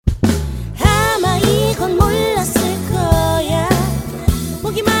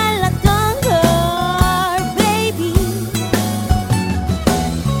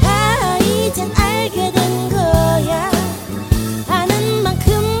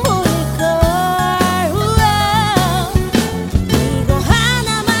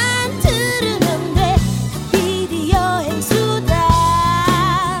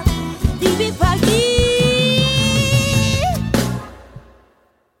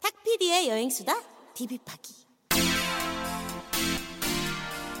탁PD의 여행수다 DB파기.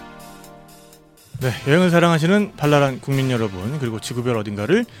 네, 여행을 사랑하시는 발랄한 국민 여러분, 그리고 지구별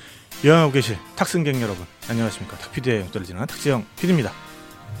어딘가를 여행하고 계실 탁승객 여러분, 안녕하십니까. 탁PD의 여행수다를 진행한 탁지영 PD입니다.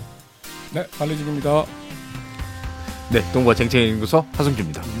 네, 발리직입니다. 네, 동과 쟁쟁연구소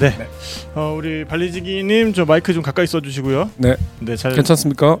하승주입니다. 네, 우리 발리지기님 저 마이크 좀 가까이 써주시고요. 네, 잘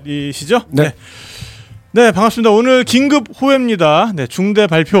괜찮습니까? 들리시죠? 네. 네, 반갑습니다. 오늘 긴급 호외입니다. 네, 중대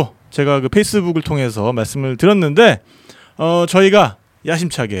발표 제가 그 페이스북을 통해서 말씀을 드렸는데 저희가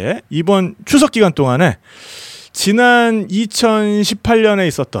야심차게 이번 추석 기간 동안에 지난 2018년에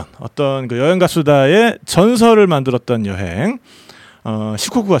있었던 어떤 그 여행 가수다의 전설을 만들었던 여행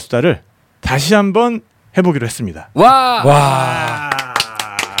시코쿠 가수다를 다시 한번 해보기로 했습니다. 와.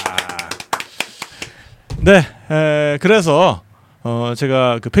 네, 그래서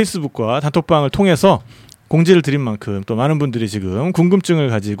제가 그 페이스북과 단톡방을 통해서 공지를 드린 만큼 또 많은 분들이 지금 궁금증을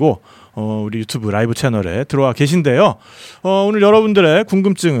가지고 우리 유튜브 라이브 채널에 들어와 계신데요. 오늘 여러분들의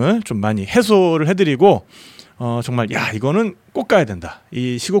궁금증을 좀 많이 해소를 해드리고 정말 이거는 꼭 가야 된다.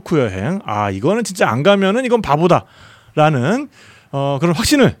 이 시고쿠 여행, 이거는 진짜 안 가면은 이건 바보다라는 그런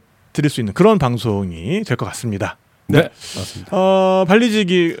확신을 드릴 수 있는 그런 방송이 될 것 같습니다. 네, 맞습니다.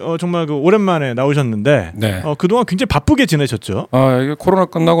 발리직이 정말 그 오랜만에 나오셨는데 네. 그동안 굉장히 바쁘게 지내셨죠? 이게 코로나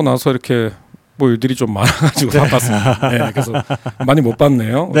끝나고 나서 이렇게 뭐 일들이 좀 많아가지고 바빴습니다. 네, 그래서 많이 못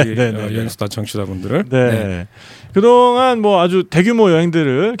봤네요. 우리 여행수다 청취자분들을. 네. 그동안 뭐 아주 대규모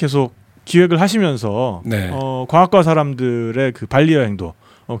여행들을 계속 기획을 하시면서 과학과 사람들의 그 발리 여행도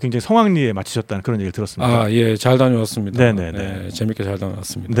굉장히 성황리에 마치셨다는 그런 얘기를 들었습니다. 예, 잘 다녀왔습니다. 네, 재밌게 잘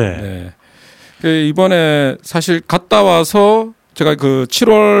다녀왔습니다. 네. 이번에 사실 갔다 와서 제가 그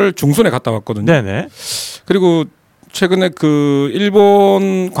 7월 중순에 갔다 왔거든요. 네네. 그리고 최근에 그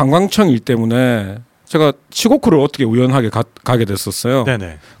일본 관광청 일 때문에 제가 시고쿠를 어떻게 우연하게 가게 됐었어요.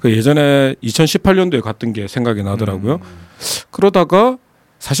 네네. 그 예전에 2018년도에 갔던 게 생각이 나더라고요. 그러다가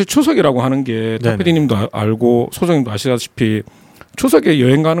사실 추석이라고 하는 게 탁피디님도 알고 소정님도 아시다시피 추석에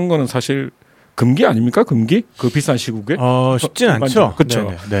여행 가는 거는 사실 금기 아닙니까? 금기? 그 비싼 시국에? 쉽진 않죠.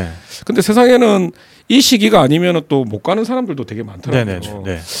 그렇죠. 네. 근데 세상에는 이 시기가 아니면 또 못 가는 사람들도 되게 많더라고요.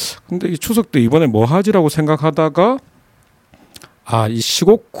 네. 근데 이 추석 때 이번에 뭐 하지라고 생각하다가 이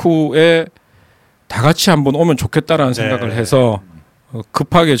시고쿠에 다 같이 한번 오면 좋겠다라는 생각을 해서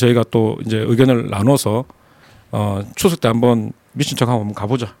급하게 저희가 또 이제 의견을 나눠서 추석 때 한번 미친 척하고 한번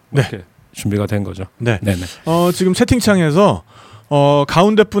가보자. 이렇게 준비가 된 거죠. 네. 지금 채팅창에서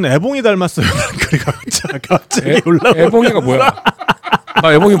가운데 분 애봉이 닮았어요. 그리고 갑자기 올라오고. 애봉이가 뭐야?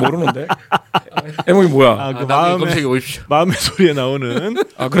 나 애봉이 모르는데. 애봉이 뭐야? 그 검색해 보십시오. 마음의 소리에 나오는.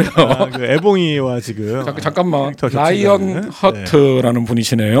 그래요? 그 애봉이와 지금. 잠깐만. 라이언 허트라는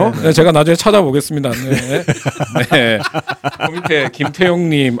분이시네요. 네, 제가 나중에 찾아보겠습니다. 네. 그 밑에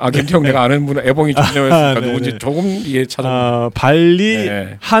김태용님, 김태용 내가 아는 분은 애봉이 좋네요. 누군지 조금 찾아보겠습니다. 발리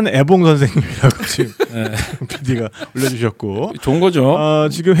한 애봉 선생님이라고 지금 PD가 올려주셨고. 좋은 거죠.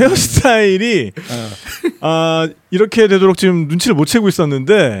 지금 헤어스타일이 이렇게 되도록 지금 눈치를 못 채고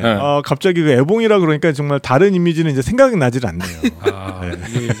있었는데 갑자기 그 애봉이라 그러니까 정말 다른 이미지는 이제 생각이 나질 않네요.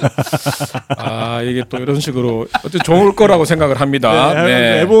 이게 또 이런 식으로 어쨌든 좋을 거라고 생각을 합니다.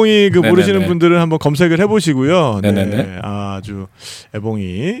 애봉이 모르시는 분들은 한번 검색을 해보시고요. 아주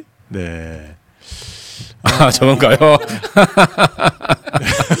애봉이. 네. 저건가요?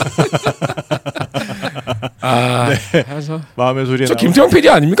 마음의 소리에 저 김태형 PD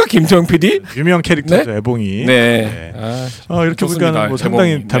아닙니까? 김태형 PD? 유명 캐릭터죠. 애봉이. 이렇게 보니까 뭐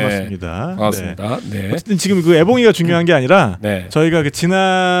상당히 닮았습니다. 맞습니다. 어쨌든 지금 그 애봉이가 중요한 게 아니라 저희가 그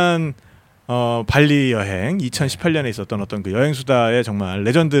지난 발리 여행 2018년에 있었던 어떤 그 여행 수다의 정말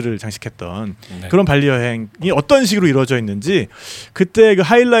레전드를 장식했던 그런 발리 여행이 어떤 식으로 이루어져 있는지 그때 그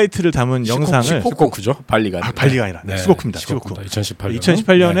하이라이트를 담은 영상을 시코쿠죠? 발리가 아니라 시코쿠입니다. 시코쿠.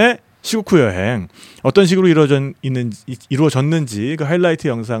 2018년에 시고쿠 여행 어떤 식으로 이루어졌는지 그 하이라이트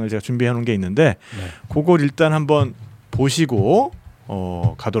영상을 제가 준비해 놓은 게 있는데 그걸 일단 한번 보시고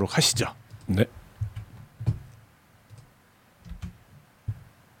가도록 하시죠. 네.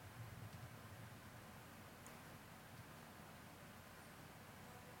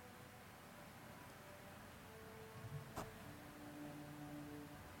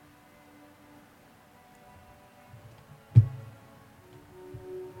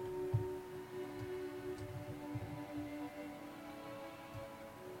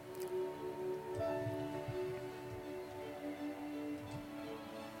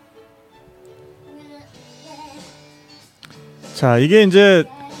 자, 이게 이제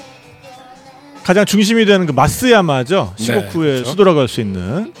가장 중심이 되는 그 마스야마죠. 시고쿠의 그렇죠. 수도라고 할 수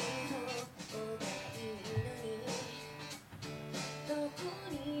있는.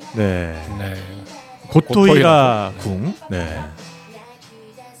 네. 네. 고토히라 궁. 네.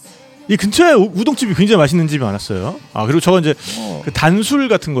 이 근처에 우동집이 굉장히 맛있는 집이 많았어요. 아 그리고 저건 이제 그 단술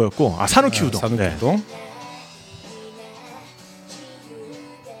같은 거였고, 아 사누키 우동. 사누키 네. 우동.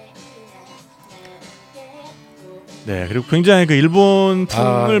 네, 그리고 굉장히 그 일본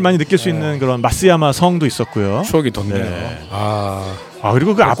풍을 많이 느낄 수 있는 그런 마스야마 성도 있었고요. 추억이 돋네요. 네. 아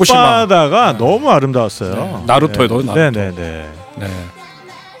그리고 그 앞바다가 너무 아름다웠어요. 네. 나루토에도 나루토. 네.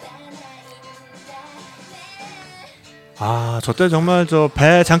 아, 저 때 정말 저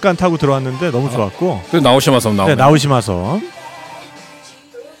배 잠깐 타고 들어왔는데 너무 좋았고. 그 나오시마섬 나오네. 네, 나오시마섬.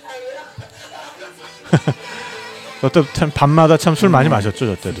 저때 참 밤마다 참 술 많이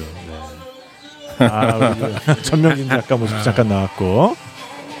마셨죠, 저 때도. 네. 아, 전명진 작가 모습 잠깐 나왔고.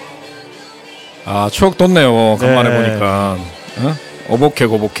 아, 추억 돋네요. 간만에 네. 보니까. 어? 오복해.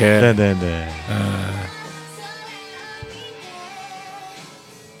 네네네. 네.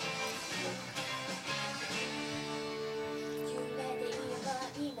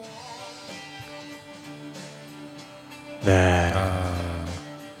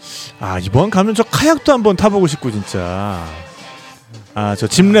 아 이번 가면 저 카약도 한번 타보고 싶고 진짜. 아 저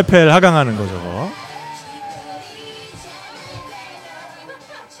짐 레펠 하강하는 거 저거.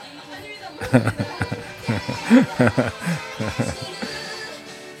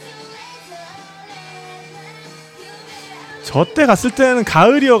 저 때 갔을 때는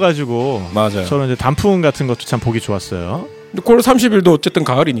가을이어가지고 맞아요. 저는 이제 단풍 같은 것도 참 보기 좋았어요. 근데 9월 30일도 어쨌든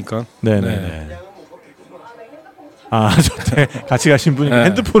가을이니까. 네네네. 아, 저 때 같이 가신 분이 네.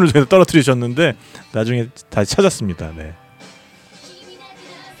 핸드폰을 저희가 떨어뜨리셨는데 나중에 다시 찾았습니다. 네.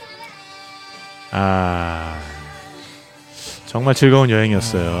 아, 정말 즐거운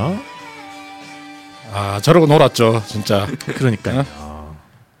여행이었어요. 아, 저러고 놀았죠, 진짜. 그러니까요.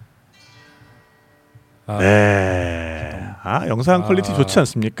 네. 아, 영상 퀄리티 좋지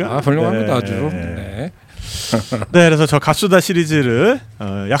않습니까? 아, 훌륭합니다, 네. 아주. 네. 네, 그래서 저 갑수다 시리즈를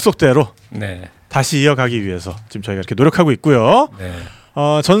약속대로 네. 다시 이어가기 위해서 지금 저희가 이렇게 노력하고 있고요. 네.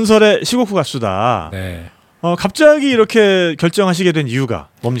 전설의 시고쿠 갑수다. 네. 갑자기 이렇게 결정하시게 된 이유가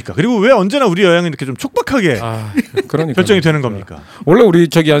뭡니까? 그리고 왜 언제나 우리 여행은 이렇게 좀 촉박하게 그러니까 결정이 되는 겁니까? 원래 우리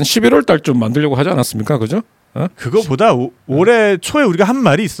저기 한 11월 달쯤 만들려고 하지 않았습니까? 그죠? 그거보다 올해 초에 우리가 한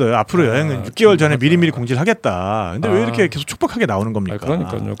말이 있어요. 앞으로 여행은 6개월 전에 미리미리 공지를 하겠다. 근데 왜 이렇게 계속 촉박하게 나오는 겁니까?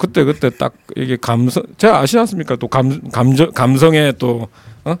 그러니까요. 그때 딱 이게 감성, 제가 아시지 않습니까? 또 감성의 또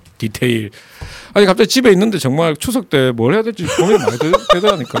디테일. 아니 갑자기 집에 있는데 정말 추석 때 뭘 해야 될지 고민이 많이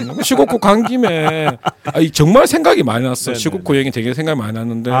되더라니까요. 시고쿠 간 김에 정말 생각이 많이 났어요. 시고쿠 여행이 되게 생각이 많이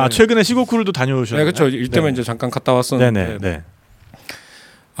났는데. 아 최근에 시고쿠를 또 다녀오셨나요? 네, 그렇죠. 일 때문에 이제 잠깐 갔다 왔었는데. 네네.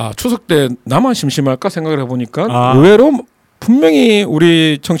 아 추석 때 나만 심심할까 생각을 해보니까 의외로 분명히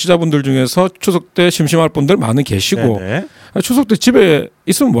우리 청취자분들 중에서 추석 때 심심할 분들 많이 계시고 추석 때 집에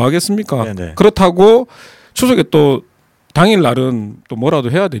있으면 뭐 하겠습니까? 네네. 그렇다고 추석에 또 당일 날은 또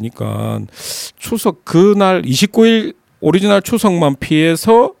뭐라도 해야 되니까 추석 그날 29일 오리지널 추석만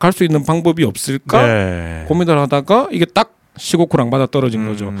피해서 갈 수 있는 방법이 없을까 고민을 하다가 이게 딱 시고쿠랑 맞아 떨어진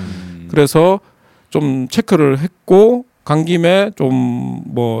거죠. 그래서 좀 체크를 했고 간 김에 좀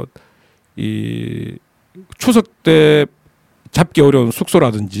뭐 이 추석 때 잡기 어려운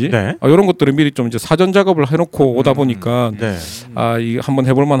숙소라든지 이런 것들을 미리 좀 이제 사전 작업을 해놓고 오다 보니까 이 한번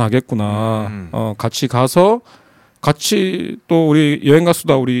해볼만 하겠구나. 같이 가서 같이 또 우리 여행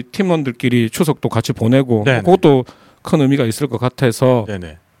가수다 우리 팀원들끼리 추석도 같이 보내고 그것도 큰 의미가 있을 것 같아서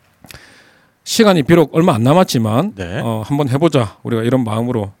시간이 비록 얼마 안 남았지만 한번 해보자 우리가 이런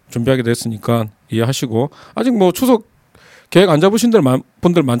마음으로 준비하게 됐으니까 이해하시고 아직 뭐 추석 계획 안 잡으신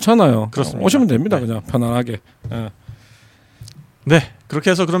분들 많잖아요. 그렇습니다. 오시면 됩니다. 그냥 편안하게. 네,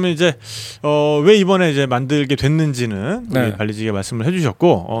 그렇게 해서 그러면 이제 왜 이번에 이제 만들게 됐는지는 우리 관리직에 말씀을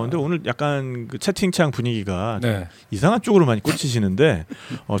해주셨고, 근데 오늘 약간 그 채팅창 분위기가 이상한 쪽으로 많이 꽂히시는데,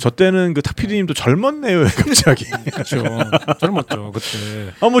 저 때는 그 탁피디님도 젊었네요, 갑자기. 그렇죠. 젊었죠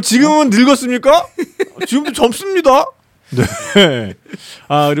그때. 뭐 지금은 늙었습니까? 지금도 젊습니다. 네.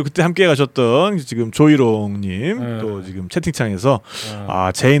 그리고 그때 함께 가셨던 지금 조이롱님 또 지금 채팅창에서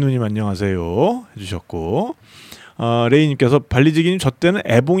제이누님 안녕하세요 해주셨고. 레이님께서 발리지기님 저 때는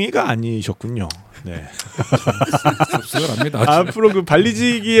애봉이가 아니셨군요. 네. 씁쓸합니다. 앞으로 그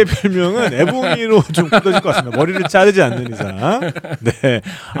발리지기의 별명은 애봉이로 좀 굳어질 것 같습니다. 머리를 자르지 않는 이상. 네.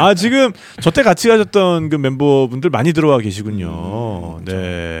 지금 저 때 같이 가셨던 그 멤버분들 많이 들어와 계시군요.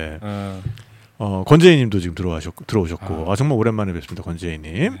 네. 권재희님도 지금 들어오셨고, 정말 오랜만에 뵙습니다,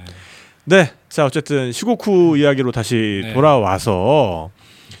 권재희님. 네. 자 어쨌든 시고쿠 이야기로 다시 돌아와서.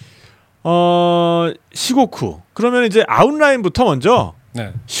 시고쿠 그러면 이제 아웃라인부터 먼저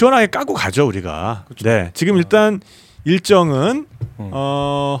시원하게 까고 가죠 우리가. 그쵸. 네 지금 일단 일정은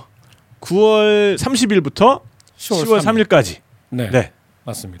 9월 30일부터 10월 3일까지. 네. 네.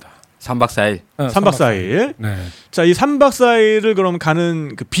 맞습니다. 3박 4일. 3박 4일. 네. 자, 이 3박 4일을 그럼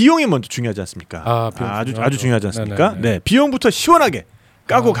가는 그 비용이 먼저 중요하지 않습니까? 비용 아주 중요하지 않습니까? 네네네. 네. 비용부터 시원하게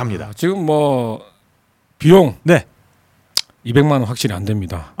까고 갑니다. 지금 뭐 비용 네. 200만 원 확실히 안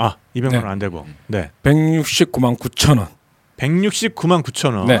됩니다. 200만 네. 원 안 되고. 네. 169만 9천 원. 169만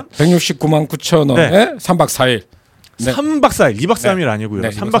 9천 원. 네. 169만 9천 원에 네. 3박 4일. 네. 3박 4일, 2박 3일 아니고요. 네,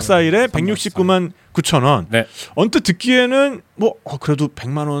 3박 4일에 169만 9천 원. 네. 언뜻 듣기에는 뭐 그래도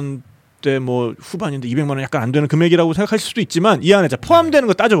 100만 원대 뭐 후반인데 200만 원 약간 안 되는 금액이라고 생각하실 수도 있지만 이 안에 포함되는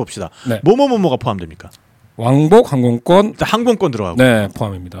거 따져봅시다. 네. 뭐가 포함됩니까? 왕복 항공권. 일단 항공권 들어가고. 네,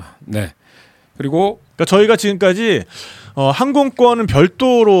 포함입니다. 네. 그리고 그러니까 저희가 지금까지 항공권은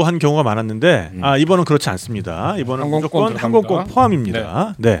별도로 한 경우가 많았는데 이번은 그렇지 않습니다. 이번은 무조건 항공권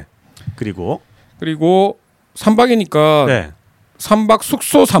포함입니다. 네. 그리고 3박이니까 네. 3박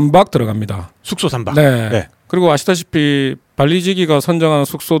숙소 3박 들어갑니다. 숙소 3박. 네. 네. 그리고 아시다시피 발리지기가 선정하는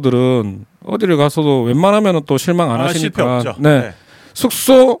숙소들은 어디를 가서도 웬만하면 또 실망 안 실패 하시니까. 없죠. 네. 네.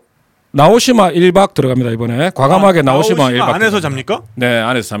 숙소 나오시마 1박 들어갑니다. 이번에 과감하게 나오시마 1박. 안에서 들어갑니다. 잡니까? 네,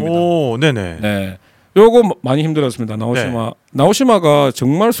 안에서 잡니다. 오, 네네. 네. 요거 많이 힘들었습니다. 나오시마. 네. 나오시마가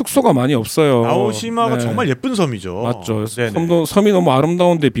정말 숙소가 많이 없어요. 나오시마가 네. 정말 예쁜 섬이죠. 맞죠. 네네. 섬이 너무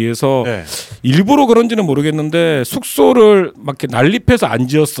아름다운 데 비해서 네. 일부러 그런지는 모르겠는데 숙소를 막 이렇게 난립해서 안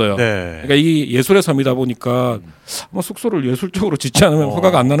지었어요. 네. 그러니까 이 예술의 섬이다 보니까 아마 숙소를 예술적으로 짓지 않으면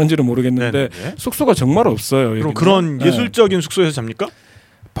허가가 안 나는지는 모르겠는데 네네. 숙소가 정말 없어요. 그럼 여기는. 그런 네. 예술적인 숙소에서 잡니까?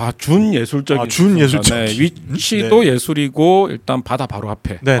 준 예술적인. 준 예술적인. 네. 위치도 예술이고 일단 바다 바로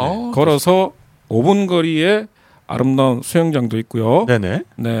앞에 네네. 걸어서 5분 거리에 아름다운 수영장도 있고요. 네네.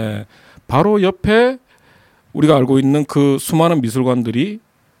 네, 바로 옆에 우리가 알고 있는 그 수많은 미술관들이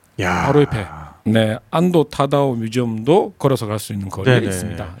야. 바로 옆에. 네, 안도 타다오 뮤지엄도 걸어서 갈 수 있는 거리에 네네.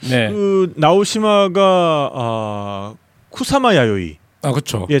 있습니다. 네, 그 나오시마가 쿠사마 야요이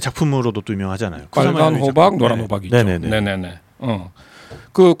그렇죠. 의 작품으로도 또 유명하잖아요. 쿠사마 빨간 야요이 호박, 작품. 노란 네. 호박이죠. 네네네.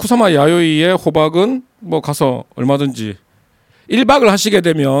 그 쿠사마 야요이의 호박은 뭐 가서 얼마든지 1박을 하시게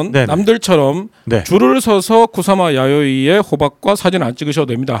되면 네네. 남들처럼 네. 줄을 서서 쿠사마 야요이의 호박과 사진 안 찍으셔도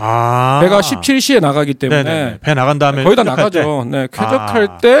됩니다. 배가 17시에 나가기 때문에 네네네. 배 나간 다음에 거의 다 쾌적할 때. 나가죠. 네,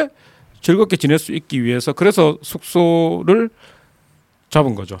 쾌적할 때 즐겁게 지낼 수 있기 위해서 그래서 숙소를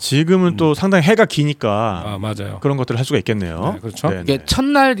잡은 거죠. 지금은 또 상당히 해가 기니까 맞아요. 그런 것들을 할 수가 있겠네요. 네, 그렇죠. 네네. 이게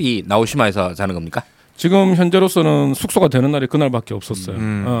첫날이 나오시마에서 자는 겁니까? 지금 현재로서는 숙소가 되는 날이 그날밖에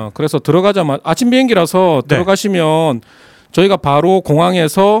없었어요. 그래서 들어가자마자 아침 비행기라서 네. 들어가시면 저희가 바로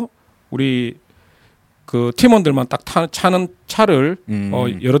공항에서 우리 그 팀원들만 딱 차는 차를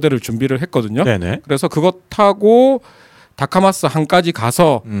여러 대를 준비를 했거든요. 네네. 그래서 그거 타고 다카마스 항까지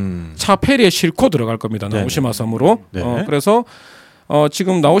가서 차 페리에 싣고 들어갈 겁니다. 네네. 나오시마 섬으로. 네. 그래서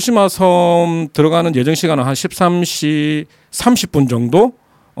지금 나오시마 섬 들어가는 예정 시간은 한 13시 30분 정도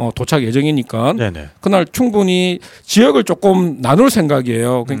도착 예정이니까 네네. 그날 충분히 지역을 조금 나눌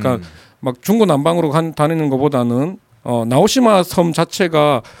생각이에요. 그러니까 막 중구난방으로 다니는 것보다는 나오시마 섬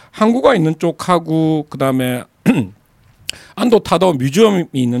자체가 항구가 있는 쪽하고 그다음에 안도 타다오 뮤지엄이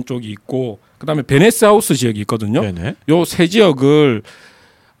있는 쪽이 있고 그다음에 베네스 하우스 지역이 있거든요. 네네. 요 세 지역을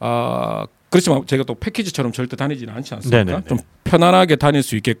그렇지만 제가 또 패키지처럼 절대 다니지는 않지 않습니까? 네네네. 좀 편안하게 다닐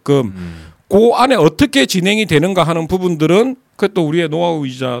수 있게끔 그 안에 어떻게 진행이 되는가 하는 부분들은 그또 우리의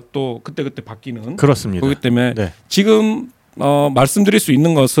노하우이자 또 그때그때 바뀌는 그렇습니다. 그렇기 때문에 네. 지금 말씀드릴 수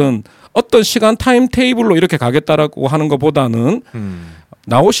있는 것은 어떤 시간 타임 테이블로 이렇게 가겠다라고 하는 것보다는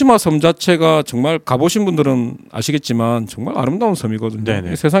나오시마 섬 자체가 정말 가보신 분들은 아시겠지만 정말 아름다운 섬이거든요.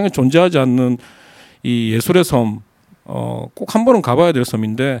 네네. 세상에 존재하지 않는 이 예술의 섬 꼭 한 번은 가봐야 될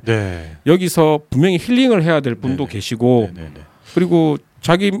섬인데 네. 여기서 분명히 힐링을 해야 될 분도 네네. 계시고 네네. 그리고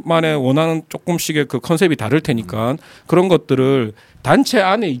자기만의 원하는 조금씩의 그 컨셉이 다를 테니까 그런 것들을 단체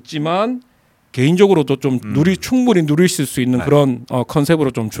안에 있지만 개인적으로도 좀 충분히 누리실 수 있는 그런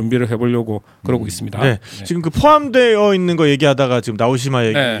컨셉으로 좀 준비를 해보려고 그러고 있습니다. 네. 지금 그 포함되어 있는 거 얘기하다가 지금 나오시마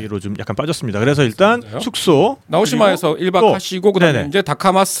얘기로 좀 약간 빠졌습니다. 그래서 일단 맞아요. 숙소 나오시마에서 1박 또, 하시고 그다음에 네네. 이제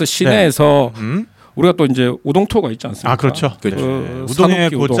다카마스 시내에서 우리가 또 이제 우동 투어가 있지 않습니까? 그렇죠. 그 우동의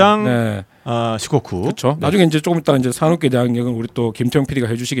산후기 고장 네. 시코쿠. 그렇죠. 나중에 이제 조금 이따 이제 산후기에 대한 얘기는 우리 또 김태형 PD가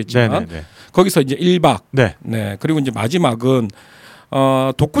해주시겠지만 네네네. 거기서 이제 1박 네. 네. 그리고 이제 마지막은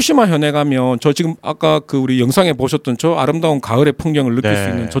도쿠시마 현에 가면 저 지금 아까 그 우리 영상에 보셨던 저 아름다운 가을의 풍경을 느낄 네. 수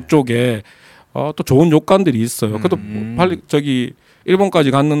있는 저쪽에 또 좋은 요관들이 있어요. 그래도 빨리 저기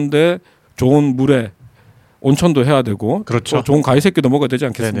일본까지 갔는데 좋은 물에 온천도 해야 되고 그렇죠. 또 좋은 가이새끼도 먹어야 되지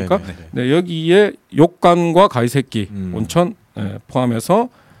않겠습니까? 네네네네. 네, 여기에 욕관과 가이새끼 온천 포함해서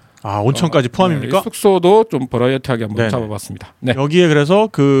아 온천까지 포함입니까? 네, 숙소도 좀 버라이어티하게 한번 네네. 잡아봤습니다. 네. 여기에 그래서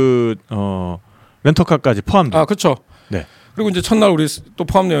그 렌터카까지 포함돼. 아 그렇죠. 네. 그리고 이제 첫날 우리 또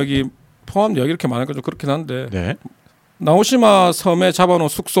포함 여기 이렇게 많으니까 좀 그렇긴 한데 네. 나오시마 섬에 잡아놓은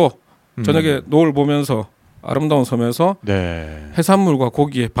숙소 저녁에 노을 보면서 아름다운 섬에서 네. 해산물과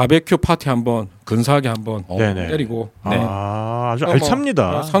고기에 바베큐 파티 한번 근사하게 한번 네네. 때리고 아주 뭐,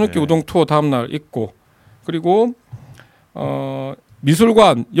 알찹니다. 산후기 네. 우동 투어 다음날 있고 그리고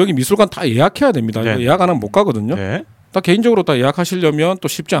미술관 여기 미술관 다 예약해야 됩니다. 네. 예약 안 하면 못 가거든요. 네. 다 개인적으로 다 예약하시려면 또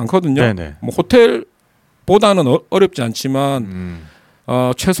쉽지 않거든요. 네네. 뭐 호텔보다는 어렵지 않지만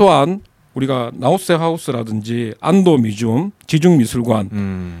최소한 우리가 나우세 하우스라든지 안도 미중, 지중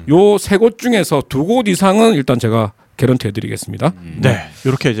미술관 요 세 곳 중에서 2곳 이상은 일단 제가 개런티 해드리겠습니다. 네.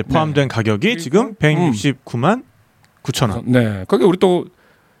 이렇게 이제 포함된 가격이 지금 169만 9천 원. 네, 거기 우리 또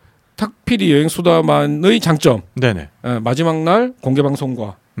탁피디 여행 수다만의 장점. 네네. 마지막 날 공개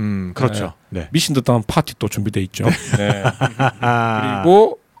방송과 그렇죠. 네. 미신 듯한 파티 또 준비돼 있죠. 네.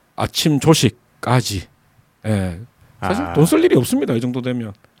 그리고 아침 조식까지. 네. 사실 돈 쓸 일이 없습니다. 이 정도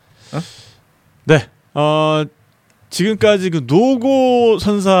되면. 네. 지금까지 그 노고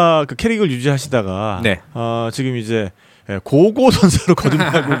선사 그 캐릭을 유지하시다가 네. 지금 이제 고고 선사로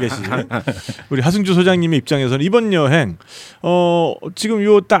거듭나고 계신 우리 하승주 소장님의 입장에서는 이번 여행 지금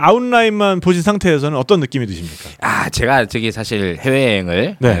요 딱 아웃라인만 보신 상태에서는 어떤 느낌이 드십니까? 아 제가 저기 사실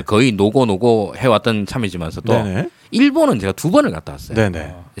해외여행을 네. 거의 노고 해왔던 참이지만서도 네네. 일본은 제가 2번을 갔다 왔어요.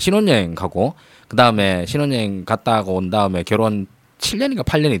 네네. 신혼여행 가고 그 다음에 신혼여행 갔다 온 다음에 결혼 7년인가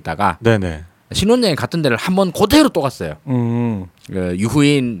 8년 있다가 네네. 신혼여행 갔던 데를 한 번 그대로 또 갔어요. 그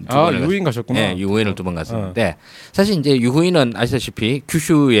유후인 두 번을 유후인 가셨구나. 네, 유후인을 2번 갔었는데 사실 이제 유후인은 아시다시피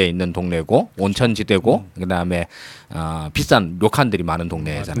규슈에 있는 동네고 온천지대고 그다음에 비싼 료칸들이 많은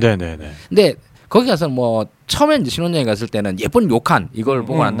동네잖아요. 네네네. 근데 거기 가서 뭐 처음에 이제 신혼여행 갔을 때는 예쁜 료칸 이걸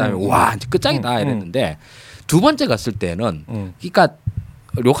보고 난 다음에 와 이제 끝장이다 이랬는데 두 번째 갔을 때는 그러니까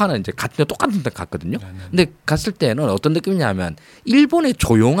료칸은 이제 같은 똑같은 데 갔거든요. 근데 갔을 때는 어떤 느낌이냐면 일본의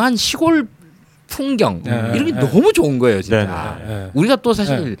조용한 시골 풍경 이런 게 너무 좋은 거예요, 진짜. 우리가 또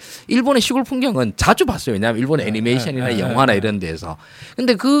사실 일본의 시골 풍경은 자주 봤어요. 왜냐하면 일본의 애니메이션이나 영화나 이런 데에서.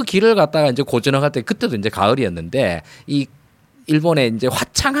 근데 그 길을 갔다가 이제 고전을 갈 때 그때도 이제 가을이었는데 이 일본의 이제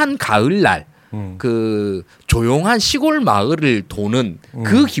화창한 가을날 그 조용한 시골 마을을 도는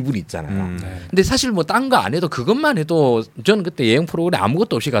그 기분이 있잖아요. 근데 사실 뭐 딴 거 안 해도 그것만 해도 저는 그때 여행 프로그램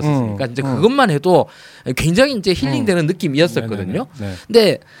아무것도 없이 갔었으니까 이제 그것만 해도 굉장히 이제 힐링되는 느낌이었었거든요.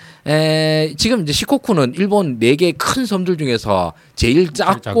 근데 지금 이제 시코쿠는 일본 4개 큰 섬들 중에서 제일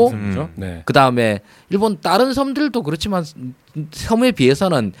작고 그 다음에 일본 다른 섬들도 그렇지만 섬에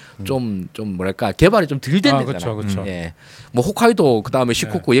비해서는 좀 뭐랄까 개발이 좀 덜 된 데잖아요. 그렇죠. 예. 뭐 홋카이도 그 다음에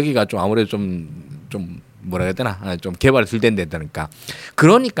시코쿠 여기가 좀 아무래도 좀 뭐라 해야 되나 좀 개발이 덜 된 데니까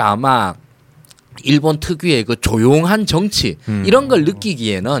그러니까 아마 일본 특유의 그 조용한 정치 이런 걸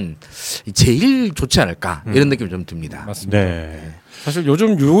느끼기에는 제일 좋지 않을까 이런 느낌이 좀 듭니다. 맞습니다. 네. 사실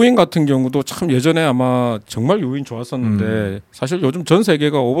요즘 유후인 같은 경우도 참 예전에 아마 정말 유후인 좋았었는데 사실 요즘 전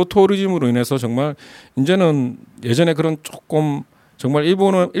세계가 오버투어리즘으로 인해서 정말 이제는 예전에 그런 조금 정말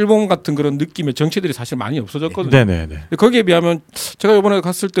일본 같은 그런 느낌의 정치들이 사실 많이 없어졌거든요. 네네네. 거기에 비하면 제가 이번에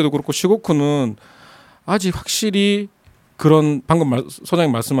갔을 때도 그렇고 시고쿠는 아직 확실히 그런 방금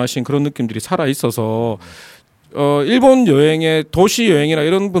소장님 말씀하신 그런 느낌들이 살아 있어서 일본 여행에 도시 여행이나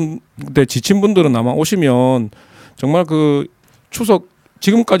이런 분들 지친 분들은 아마 오시면 정말 그 추석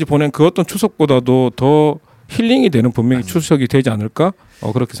지금까지 보낸 그 어떤 추석보다도 더 힐링이 되는 분명히 추석이 되지 않을까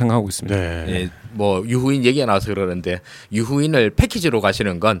그렇게 생각하고 있습니다. 네. 예, 뭐 유후인 얘기가 나와서 그러는데 유후인을 패키지로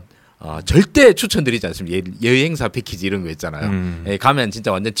가시는 건 절대 추천드리지 않습니다. 여행사 패키지 이런 거 있잖아요. 예, 가면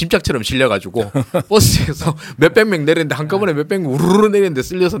진짜 완전 짐짝처럼 실려가지고 버스에서 몇백 명 내리는데 한꺼번에 몇백 명 우르르 내리는데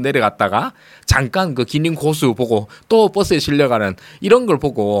쓸려서 내려갔다가 잠깐 그 기린 고수 보고 또 버스에 실려가는 이런 걸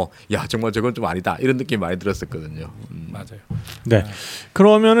보고 야 정말 저건 좀 아니다 이런 느낌이 많이 들었었거든요. 맞아요. 네.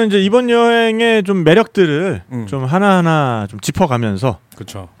 그러면은 이제 이번 여행의 좀 매력들을 좀 하나하나 좀 짚어가면서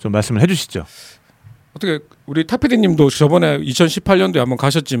그렇죠. 좀 말씀을 해주시죠. 어떻게 우리 타피디님도 저번에 2018년도에 한번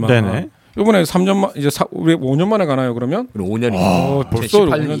가셨지만 네네. 이번에 3년 이제 우리 5년 만에 가나요 그러면? 5년이면 벌써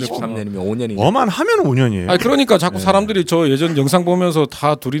 18년 5년 23년이면 5년이죠. 뭐만 하면 5년이에요. 아니 그러니까 자꾸 사람들이 저 예전 영상 보면서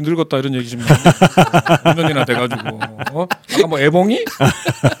다 둘이 늙었다 이런 얘기 좀 5년이나 돼가지고 아까 뭐 애봉이?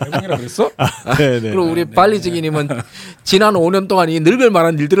 애봉이라 그랬어? 네네. 그리고 우리 빨리지기님은 지난 5년 동안 이 늙을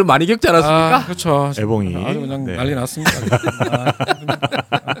만한 일들을 많이 겪지 않았습니까? 그렇죠. 애봉이. 아주 그냥 네. 난리 났습니다.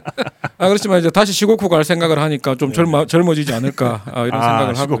 그렇지만 이제 다시 시고쿠 갈 생각을 하니까 좀 젊어지지 않을까 이런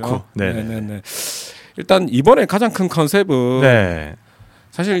생각을 시고쿠. 하고요. 네네. 일단 이번에 가장 큰 컨셉은 네.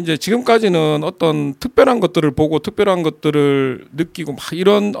 사실 이제 지금까지는 어떤 특별한 것들을 보고 특별한 것들을 느끼고 막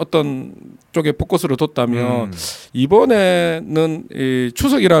이런 어떤 쪽에 포커스를 뒀다면 이번에는 이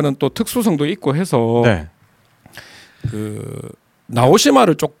추석이라는 또 특수성도 있고 해서 네. 그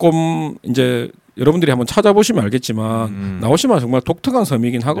나오시마를 조금 이제 여러분들이 한번 찾아보시면 알겠지만 나오시마 정말 독특한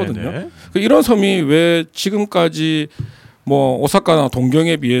섬이긴 하거든요. 이런 섬이 왜 지금까지 뭐 오사카나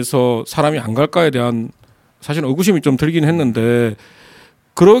동경에 비해서 사람이 안 갈까에 대한 사실 의구심이 좀 들긴 했는데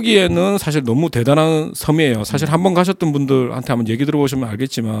그러기에는 사실 너무 대단한 섬이에요. 사실 한번 가셨던 분들한테 한번 얘기 들어보시면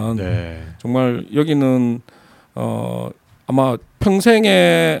알겠지만 정말 여기는 아마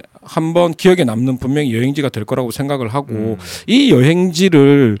평생에 한번 기억에 남는 분명히 여행지가 될 거라고 생각을 하고 이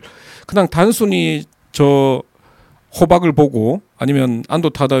여행지를 그냥 단순히 저 호박을 보고 아니면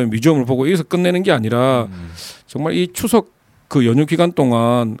안도 타다의 뮤지엄을 보고 여기서 끝내는 게 아니라 정말 이 추석 그 연휴 기간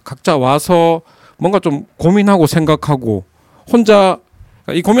동안 각자 와서 뭔가 좀 고민하고 생각하고 혼자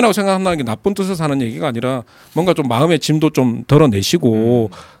이 고민하고 생각한다는 게 나쁜 뜻에서 하는 얘기가 아니라 뭔가 좀 마음의 짐도 좀 덜어내시고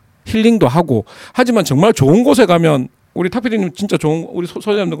힐링도 하고 하지만 정말 좋은 곳에 가면 우리 탁피디님 진짜 좋은 우리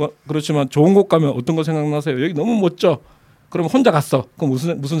소장님도 그렇지만 좋은 곳 가면 어떤 거 생각나세요? 여기 너무 멋져. 그럼 혼자 갔어. 그럼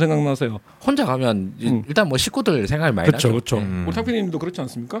무슨 생각나세요? 혼자 가면 일단 뭐 식구들 생각이 많이 나죠. 그렇죠. 우리 탁피디님도 그렇지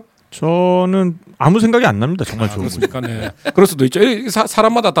않습니까? 저는 아무 생각이 안 납니다. 정말 좋은 그렇습니까? 네. 그럴 수도 있죠.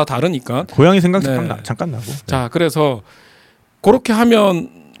 사람마다 다 다르니까. 고양이 생각 잠깐 나고. 자, 그래서 그렇게 하면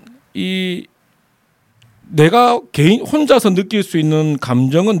이 내가 개인 혼자서 느낄 수 있는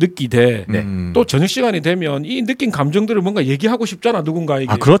감정은 느끼되 또 저녁 시간이 되면 이 느낀 감정들을 뭔가 얘기하고 싶잖아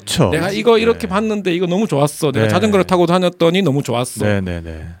누군가에게. 아 그렇죠. 내가 이거 이렇게 봤는데 이거 너무 좋았어. 내가 자전거를 타고 다녔더니 너무 좋았어.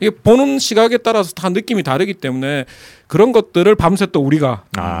 이게 보는 시각에 따라서 다 느낌이 다르기 때문에 그런 것들을 밤새 또 우리가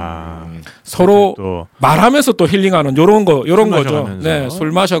서로 또 말하면서 또 힐링하는 요런 거죠. 네,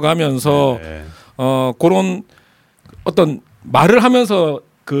 술 마셔가면서 그런 어떤 말을 하면서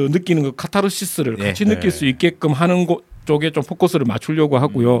그 느끼는 그 카타르시스를 같이 느낄 수 있게끔 하는 쪽에 좀 포커스를 맞추려고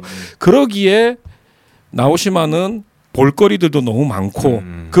하고요. 그러기에 나오시마는 볼거리들도 너무 많고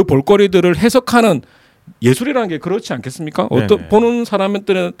그 볼거리들을 해석하는 예술이라는 게 그렇지 않겠습니까? 보는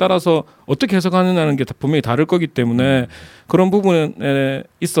사람들에 따라서 어떻게 해석하느냐는 게 분명히 다를 거기 때문에 그런 부분에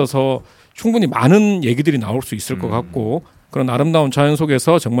있어서 충분히 많은 얘기들이 나올 수 있을 것 같고 그런 아름다운 자연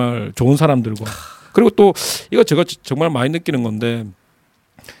속에서 정말 좋은 사람들과 그리고 또 이거 제가 정말 많이 느끼는 건데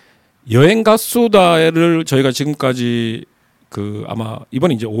여행 가수다를 저희가 지금까지 그 아마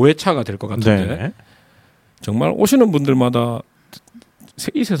이번이 이제 5회차가 될 것 같은데 정말 오시는 분들마다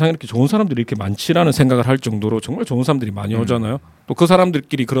이 세상에 이렇게 좋은 사람들이 이렇게 많지라는 생각을 할 정도로 정말 좋은 사람들이 많이 오잖아요. 또 그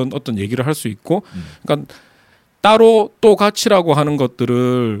사람들끼리 그런 어떤 얘기를 할 수 있고 그러니까 따로 또 같이라고 하는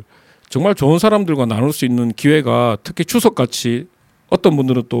것들을 정말 좋은 사람들과 나눌 수 있는 기회가 특히 추석같이 어떤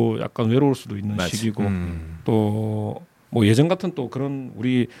분들은 또 약간 외로울 수도 있는 시기고 또 뭐 예전 같은 또 그런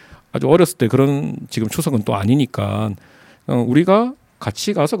우리 아주 어렸을 때 그런 지금 추석은 또 아니니까 우리가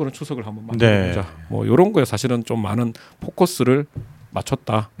같이 가서 그런 추석을 한번 만들어보자. 뭐 이런 거에 사실은 좀 많은 포커스를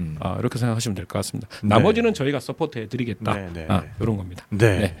맞췄다. 이렇게 생각하시면 될 것 같습니다. 나머지는 저희가 서포트해드리겠다. 이런 겁니다.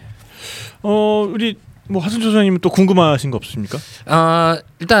 우리 뭐 하순 조사님은 또 궁금하신 거 없습니까?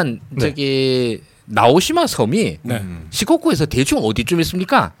 일단 저기 나오시마 섬이 시코쿠에서 대충 어디쯤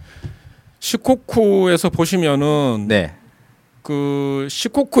있습니까? 시코쿠에서 보시면은 그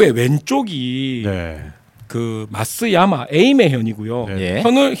시코쿠의 왼쪽이 그 마스야마 에이메현이고요.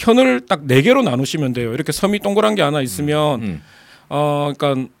 현을 딱 4개로 나누시면 돼요. 이렇게 섬이 동그란 게 하나 있으면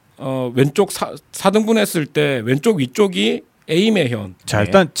그러니까 왼쪽 4등분했을 때 왼쪽 위쪽이 에이메현. 자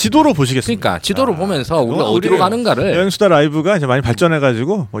일단 지도로 보시겠습니다. 그러니까 지도를 보면서 우리가 어디로 가는가를 여행수다 라이브가 이제 많이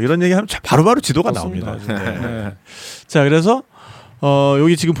발전해가지고 뭐 이런 얘기하면 바로바로 지도가 나옵니다. 자 그래서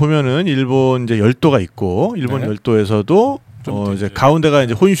여기 지금 보면은 일본 이제 열도가 있고 일본 열도에서도 이제 가운데가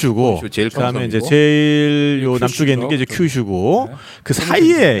이제 혼슈고 그다음에 이제 제일 요 남쪽에 있는 게 이제 큐슈고 그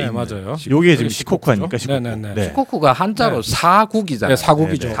사이에 요게 지금 시코쿠 아닙니까? 시코쿠가 한자로 사국이잖아요.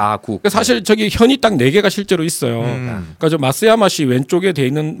 사국이죠. 사국. 사실 저기 현이 딱 4개가 실제로 있어요. 그러니까 저 마스야마시 왼쪽에 돼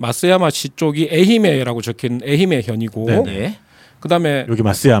있는 마스야마시 쪽이 에히메라고 적힌 에히메 현이고 그다음에 여기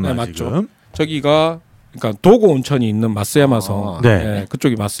마스야마 맞죠. 지금 저기가 그러니까 도고 온천이 있는 마스야마섬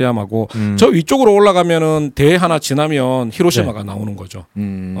그쪽이 마스야마고 저 위쪽으로 올라가면은 대 하나 지나면 히로시마가 나오는 거죠.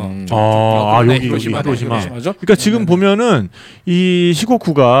 여기 히로시마. 그러니까 지금 보면은 이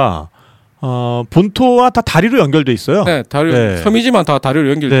시코쿠가 본토와 다 다리로 연결돼 있어요. 섬이지만 다 다리로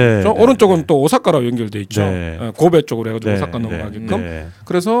연결돼 있죠. 오른쪽은 또 오사카로 연결돼 있죠. 고베 쪽으로 해가지고 오사카 넘어가게끔.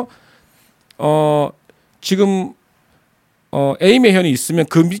 그래서 지금 에이메현이 있으면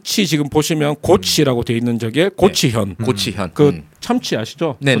그 밑이 지금 보시면 고치라고 돼 있는 저게 고치현. 고치현. 그 참치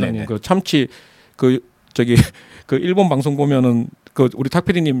아시죠? 그 참치 그 저기 그 일본 방송 보면은 그 우리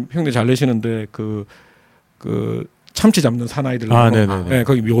탁피디님 형님 잘 내시는데 그 참치 잡는 사나이들 네,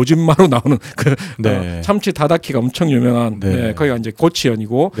 거기 요즘마로 나오는 그 네. 참치 다다키가 엄청 유명한 네, 거기가 이제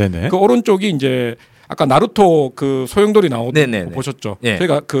고치현이고 네네. 그 오른쪽이 이제 아까 나루토 그 소용돌이 나오는 거 보셨죠? 네.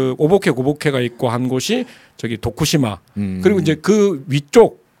 저희가 그 오보케가 있고 한 곳이 저기 도쿠시마 그리고 이제 그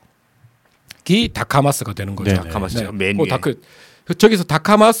위쪽이 다카마스가 되는 거죠. 다카마스요. 맨 위에. 저기서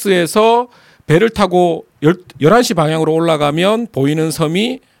다카마스에서 배를 타고 11시 방향으로 올라가면 보이는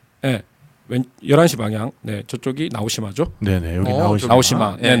섬이 11시 방향. 네, 저쪽이 나오시마죠. 네네. 여기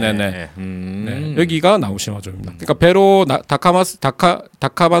나오시마. 네네네. 네, 여기가 나오시마조입니다. 그러니까 배로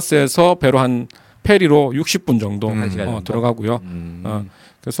다카마스에서 배로 한 페리로 60분 정도 들어가고요.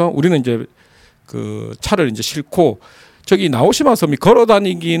 그래서 우리는 이제 그 차를 이제 싣고 저기 나오시마 섬이 걸어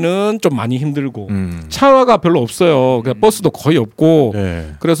다니기는 좀 많이 힘들고 차가 별로 없어요. 그러니까 버스도 거의 없고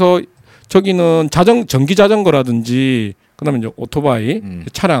그래서 저기는 전기 자전거라든지 그다음에 이제 오토바이,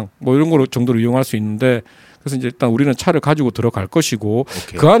 차량 뭐 이런 거 정도로 이용할 수 있는데 그래서 이제 일단 우리는 차를 가지고 들어갈 것이고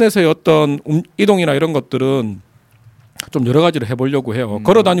그 안에서의 어떤 이동이나 이런 것들은 좀 여러 가지를 해보려고 해요.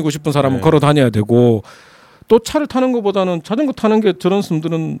 걸어 다니고 싶은 사람은 걸어 다녀야 되고 또 차를 타는 것보다는 자전거 타는 게 저런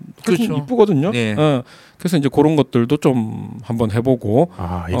섬들은 훨씬 이쁘거든요. 그래서 이제 그런 것들도 좀 한번 해보고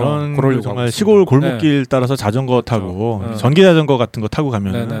이런 정말 시골 골목길 따라서 자전거 타고 전기 자전거 같은 거 타고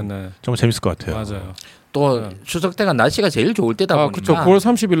가면 정말 재밌을 것 같아요. 맞아요. 또 추석 때가 날씨가 제일 좋을 때다 보니까 그렇죠. 9월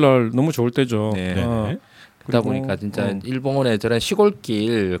 30일 날 너무 좋을 때죠. 그러다 보니까 진짜 일본의 저런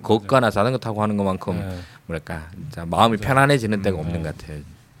시골길 걷거나 자전거 타고 하는 것만큼 뭐랄까 진짜 마음이 편안해지는 때가 없는 것 같아요.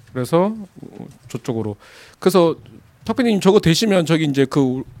 그래서 저쪽으로 그래서 탁피디님 저거 되시면 저기 이제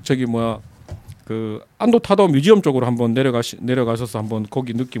그 안도 타다오 뮤지엄 쪽으로 한번 내려가셔서 한번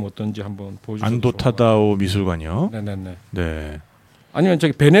거기 느낌 어떤지 한번 보여주세요. 안도 타다오 미술관이요? 네네네. 네. 아니면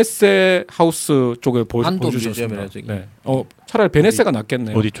저기 베네세 하우스 쪽에 보여주셨습니다. 네. 차라리 베네세가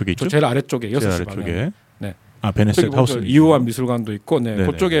낫겠네요. 어디 쪽에 있죠? 제일 아래쪽에 6시 방향. 네. 베네세 하우스. 이우한 미술관도 있고,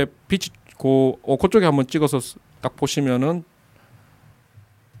 그쪽에 빛이 그쪽에 한번 찍어서 딱 보시면은.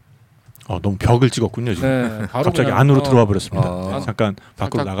 너무 벽을 찍었군요 지금. 네, 바로 갑자기 안으로 들어와 버렸습니다. 잠깐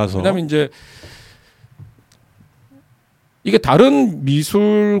밖으로 나가서. 그다음에 이제 이게 다른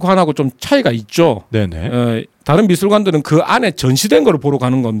미술관하고 좀 차이가 있죠. 네네. 다른 미술관들은 그 안에 전시된 걸 보러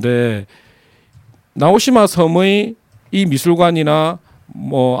가는 건데 나오시마 섬의 이 미술관이나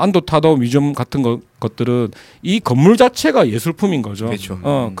뭐 안도 타다오 뮤지엄 같은 것들은 이 건물 자체가 예술품인 거죠.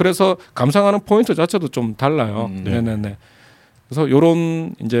 그렇죠. 그래서 감상하는 포인트 자체도 좀 달라요. 네네네. 그래서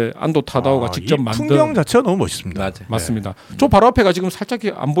요런 이제 안도 타다오가 직접 만든 풍경 자체가 너무 멋있습니다. 맞습니다. 저 바로 앞에가 지금 살짝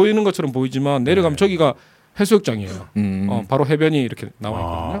안 보이는 것처럼 보이지만 내려가면 저기가 해수욕장이에요. 바로 해변이 이렇게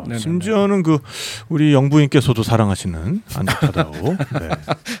나와 있거든요. 심지어는 그 우리 영부인께서도 사랑하시는 안도 타다오. 네.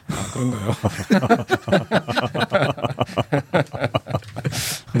 그런가요?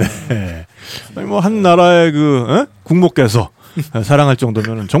 네. 아니 뭐 한 나라의 그 국모께서 사랑할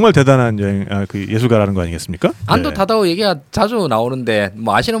정도면 정말 대단한 그 예술가라는 거 아니겠습니까? 안도 타다오 얘기가 자주 나오는데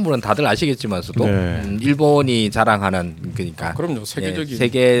뭐 아시는 분은 다들 아시겠지만서도 일본이 자랑하는 그러니까 그럼요. 세계적인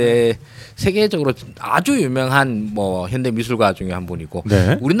세계적으로 아주 유명한 뭐 현대 미술가 중에 한 분이고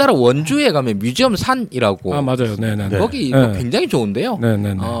우리나라 원주에 가면 뮤지엄 산이라고 맞아요. 네네. 거기 굉장히 좋은데요.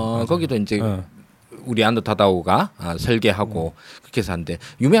 네네. 거기도 이제 우리 안도 타다오가 설계하고 그렇게 해서 하는데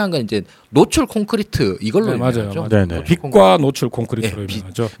유명한 건 이제 노출 콘크리트 이걸로 유명하죠. 맞아요. 빛과 노출 콘크리트로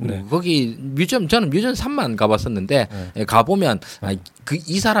유명하죠. 거기 저는 뮤지엄 3만 가봤었는데 가보면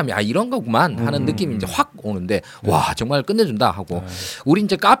이 사람이 이런 거구만 하는 느낌이 이제 확 오는데 와 정말 끝내준다 하고 우리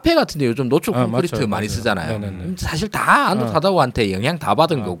이제 카페 같은데 요즘 노출 콘크리트 많이 쓰잖아요. 사실 다 안도 타다오한테 영향 다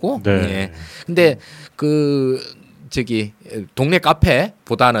받은 거고. 근데 그 저기 동네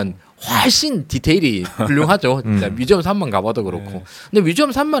카페보다는 훨씬 디테일이 훌륭하죠. 진짜 뮤지엄 3만 가봐도 그렇고. 근데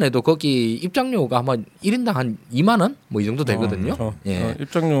뮤지엄 3만 해도 거기 입장료가 아마 1인당 한 2만 원? 뭐 이 정도 되거든요.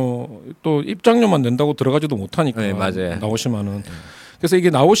 입장료만 낸다고 들어가지도 못하니까. 맞아요. 나오시마는. 그래서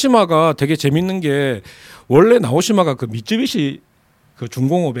이게 나오시마가 되게 재밌는 게 원래 나오시마가 그 미쯔비시 그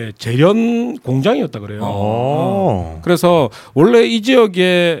중공업의 재련 공장이었다 그래요. 그래서 원래 이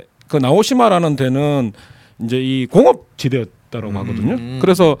지역에 그 나오시마라는 데는 이제 이 공업지대였다고 하거든요.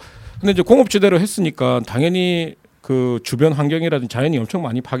 그래서 근데 이제 공업지대로 했으니까 당연히 그 주변 환경이라든지 자연이 엄청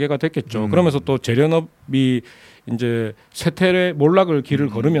많이 파괴가 됐겠죠. 그러면서 또 재련업이 이제 쇠퇴의 몰락을 길을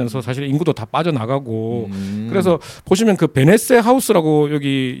걸으면서 사실 인구도 다 빠져나가고 그래서 보시면 그 베네세 하우스라고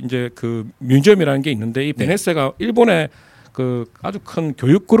여기 이제 그 뮤지엄이라는 게 있는데 이 베네세가 일본의 그 아주 큰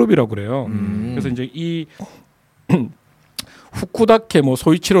교육 그룹이라고 그래요. 그래서 이제 이 후쿠다케 뭐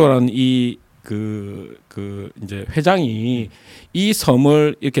소이치로라는 이 이제 회장이 이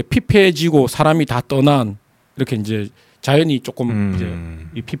섬을 이렇게 피폐해지고 사람이 다 떠난 이렇게 이제 자연이 조금 이제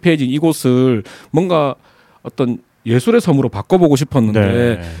이 피폐해진 이곳을 뭔가 어떤 예술의 섬으로 바꿔보고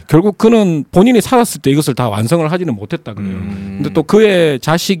싶었는데 결국 그는 본인이 살았을 때 이것을 다 완성을 하지는 못했다 그래요. 근데 또 그의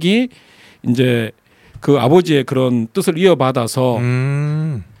자식이 이제 그 아버지의 그런 뜻을 이어받아서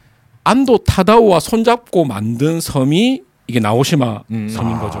안도 타다오와 손잡고 만든 섬이 이게 나오시마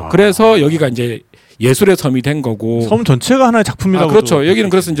섬인 거죠. 그래서 여기가 이제 예술의 섬이 된 거고 섬 전체가 하나의 작품이라고. 그렇죠.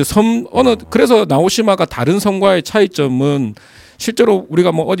 여기는 그래서 이제 그래서 나오시마가 다른 섬과의 차이점은 실제로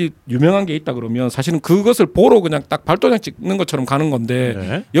우리가 뭐 어디 유명한 게 있다 그러면 사실은 그것을 보러 그냥 딱 발도장 찍는 것처럼 가는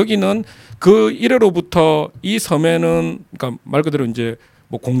건데 여기는 그 이래로부터 이 섬에는 그러니까 말 그대로 이제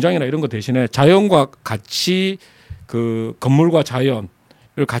뭐 공장이나 이런 거 대신에 자연과 같이 그 건물과 자연을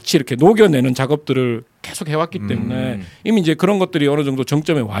같이 이렇게 녹여내는 작업들을 계속 해왔기 때문에 이미 이제 그런 것들이 어느 정도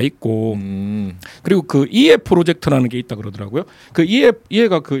정점에 와 있고 그리고 그 이해 프로젝트라는 게 있다 그러더라고요. 그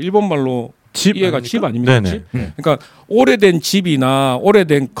이해가 그 일본 말로 이해가 집 아닙니까? 집? 그러니까 오래된 집이나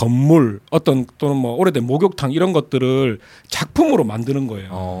오래된 건물 또는 뭐 오래된 목욕탕 이런 것들을 작품으로 만드는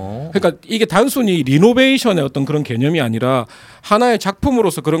거예요. 그러니까 이게 단순히 리노베이션의 어떤 그런 개념이 아니라 하나의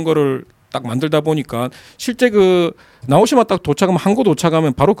작품으로서 그런 거를 딱 만들다 보니까 실제 그 나오시마 딱 도착하면 항구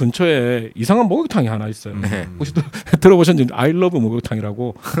도착하면 바로 근처에 이상한 목욕탕이 하나 있어요. 혹시 들어보셨는지 I love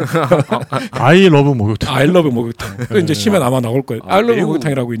목욕탕이라고. I love 목욕탕. I love 목욕탕. 그 이제 치면 아마 나올 거예요. I love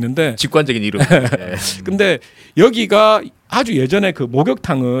목욕탕이라고 있는데 직관적인 이름. 근데 여기가 아주 예전에 그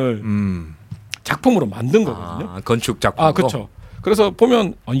목욕탕을 작품으로 만든 거거든요. 건축 작품. 그렇죠. 그래서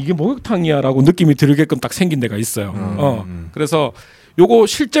보면 이게 목욕탕이야라고 느낌이 들게끔 딱 생긴 데가 있어요. 그래서 요거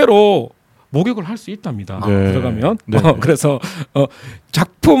실제로 목욕을 할 수 있답니다. 들어가면. 그래서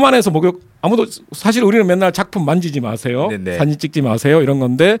작품 안에서 목욕 아무도 사실 우리는 맨날 작품 만지지 마세요. 사진 찍지 마세요. 이런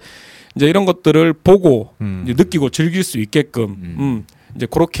건데 이제 이런 것들을 보고 이제 느끼고 즐길 수 있게끔 이제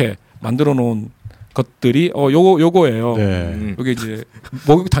그렇게 만들어 놓은 것들이 요거예요. 요게 이제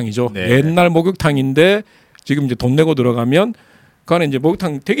목욕탕이죠. 옛날 목욕탕인데 지금 이제 돈 내고 들어가면 그 안에 이제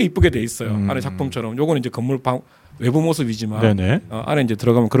목욕탕 되게 이쁘게 돼 있어요. 안에 작품처럼. 요거는 이제 건물 외부 모습이지만 안에 이제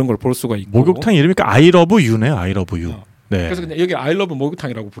들어가면 그런 걸 볼 수가 있고. 목욕탕 이름이 I love you네요. I love you. 그래서 그냥 여기 I love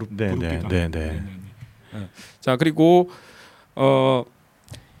목욕탕이라고 부릅니다. 자 그리고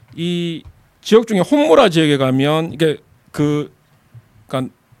이 지역 중에 혼무라 지역에 가면 이게 그러니까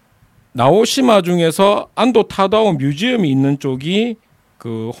나오시마 중에서 안도 타다오 뮤지엄이 있는 쪽이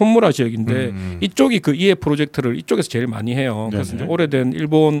그 혼무라 지역인데 이쪽이 그 이해 프로젝트를 이쪽에서 제일 많이 해요. 그래서 이제 오래된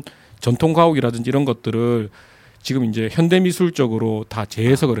일본 전통 가옥이라든지 이런 것들을 지금 이제 현대 미술적으로 다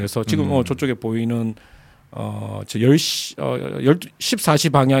재해석을 해서 지금 저쪽에 보이는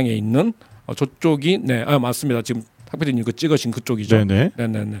 14시 방향에 있는 저쪽이 맞습니다. 지금 탁피디님 그 찍으신 그쪽이죠. 네네.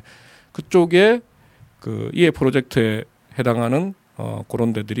 그쪽에 그 이해 프로젝트에 해당하는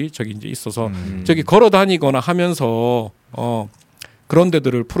그런 데들이 저기 이제 있어서 저기 걸어 다니거나 하면서 그런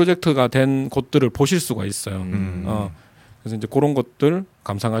데들을 프로젝트가 된 곳들을 보실 수가 있어요. 그래서 이제 그런 것들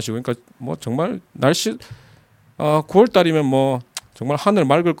감상하시고 그러니까 뭐 정말 날씨 9월 달이면 뭐 정말 하늘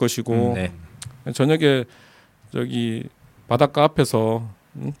맑을 것이고 저녁에 저기 바닷가 앞에서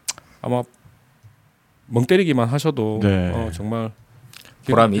아마 멍 때리기만 하셔도 정말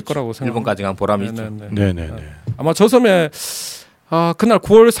보람이 있을 거라고 생각. 일본까지 간 보람이 있죠. 아마 저 섬에 그날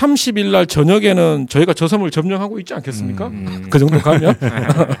 9월 30일 날 저녁에는 저희가 저 섬을 점령하고 있지 않겠습니까? 그 정도 가면.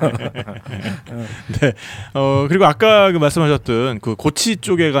 그리고 아까 그 말씀하셨던 그 고치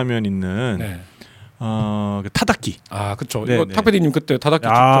쪽에 가면 있는 그 타다키. 그렇죠. 이거 탁피디님 그때 타다키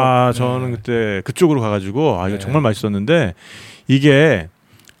저는 그때 그쪽으로 가가지고 이거 정말 맛있었는데 이게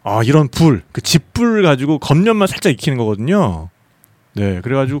이런 그 집불 가지고 겉면만 살짝 익히는 거거든요.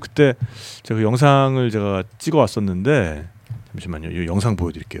 그래가지고 그때 제가 그 영상을 제가 찍어 왔었는데 잠시만요. 이 영상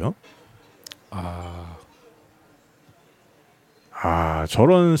보여드릴게요.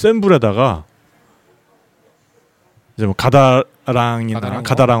 저런 센 불에다가 이제 뭐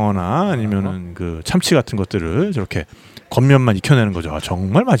가다랑어나 아니면은 그 참치 같은 것들을 저렇게 겉면만 익혀내는 거죠.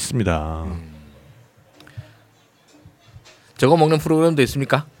 정말 맛있습니다. 저거 먹는 프로그램도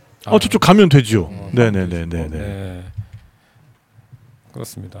있습니까? 저쪽 가면 되죠.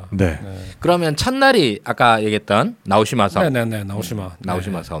 그렇습니다. 그러면 첫날이 아까 얘기했던 나오시마 섬.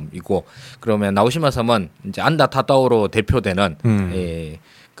 나오시마 섬이고 그러면 나오시마 섬은 이제 안다 타다오로 대표되는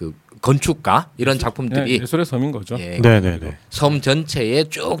그 건축가 이런 작품들이 예술의 섬인 거죠. 섬 전체에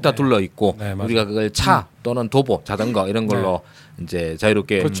쭉 다 둘러 있고 우리가 그걸 차 또는 도보, 자전거 이런 걸로 이제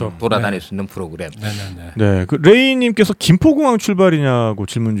자유롭게 돌아다닐 수 있는 프로그램. 그 레이님께서 김포공항 출발이냐고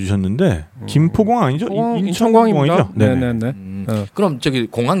질문 주셨는데 김포공항 아니죠? 인천공항이죠? 그럼 저기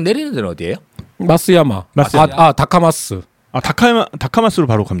공항 내리는 데는 어디예요? 마쓰야마. 다카마스. 다카마스로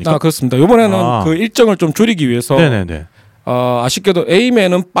바로 갑니까? 그렇습니다. 이번에는 그 일정을 좀 줄이기 위해서 아쉽게도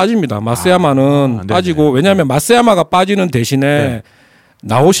A맨은 빠집니다. 마쓰야마는 빠지고 왜냐하면 마쓰야마가 빠지는 대신에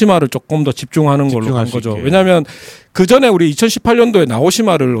나오시마를 조금 더 집중하는 걸로 간 거죠. 왜냐하면 그 전에 우리 2018년도에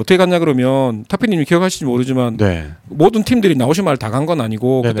나오시마를 어떻게 갔냐 그러면 타피님이 기억하실지 모르지만 모든 팀들이 나오시마를 다 간 건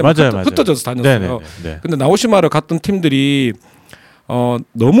아니고 그때 흩어져서 다녔어요. 근데 나오시마를 갔던 팀들이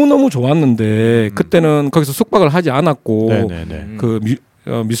너무너무 좋았는데 그때는 거기서 숙박을 하지 않았고 그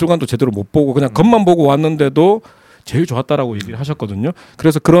미술관도 제대로 못 보고 그냥 겉만 보고 왔는데도 제일 좋았다라고 얘기를 하셨거든요.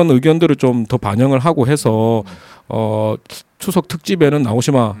 그래서 그런 의견들을 좀 더 반영을 하고 해서 추석 특집에는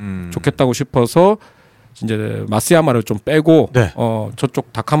나오시마 좋겠다고 싶어서 이제 마쓰야마를 좀 빼고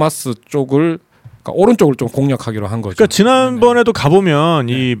저쪽 다카마스 쪽을 그러니까 오른쪽을 좀 공략하기로 한 거죠. 그러니까 지난번에도 가보면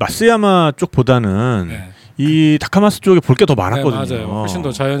이 마쓰야마 쪽보다는 이 다카마스 쪽에 볼 게 더 많았거든요. 맞아요. 훨씬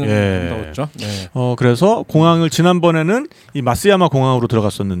더 자연스러웠죠. 그래서 공항을 지난번에는 이 마쓰야마 공항으로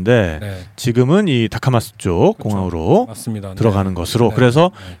들어갔었는데 지금은 이 다카마스 쪽 공항으로 맞습니다. 들어가는 것으로. 그래서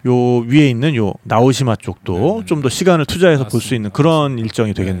요 위에 있는 요 나오시마 쪽도 좀 더 시간을 투자해서 볼 수 있는 그런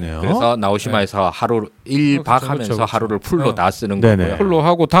일정이 되겠네요. 그래서 나오시마에서 하루 1박 하면서 하루를 풀로 다 쓰는 거고요. 풀로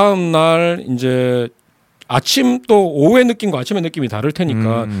하고 다음 날 이제 아침 또 오후의 느낌과 아침의 느낌이 다를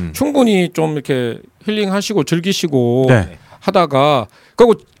테니까 충분히 좀 이렇게 힐링하시고 즐기시고 하다가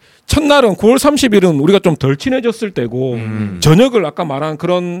그리고 첫날은 9월 30일은 우리가 좀 덜 친해졌을 때고 저녁을 아까 말한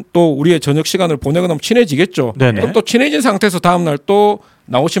그런 또 우리의 저녁 시간을 보내고 나면 친해지겠죠. 그럼 또 친해진 상태에서 다음 날 또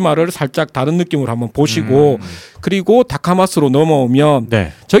나오시마를 살짝 다른 느낌으로 한번 보시고 그리고 다카마스로 넘어오면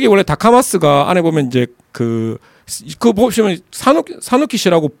저기 원래 다카마스가 안에 보면 이제 그 보시면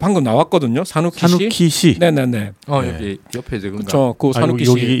사누키시라고 방금 나왔거든요. 사누키시. 네네네. 여기 옆에 지금. 그렇죠. 그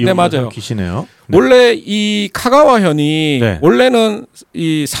사누키시. 여기 네 맞아요. 사누키시네요. 원래 이 카가와현이 원래는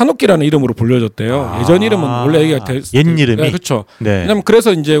이 사누키라는 이름으로 불려졌대요. 예전 이름은 원래 여기가 옛 이름이. 그렇죠. 왜냐면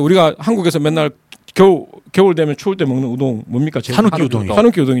그래서 이제 우리가 한국에서 맨날 겨울 되면 추울 때 먹는 우동 뭡니까? 사누키 우동이요.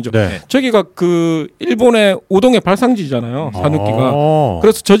 사누키 우동이죠. 저기가 그 일본의 우동의 발상지잖아요. 사누키가.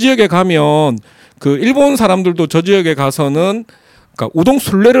 그래서 저 지역에 가면 그 일본 사람들도 저 지역에 가서는 그러니까 우동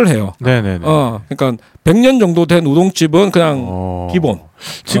순례를 해요. 그러니까 100년 정도 된 우동집은 그냥 기본.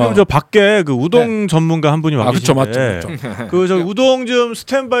 지금 저 밖에 그 우동 전문가 한 분이 와 계신데. 맞죠. 그 저 우동 좀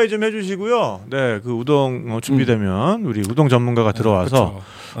스탠바이 좀 해주시고요. 그 우동 준비되면 우리 우동 전문가가 들어와서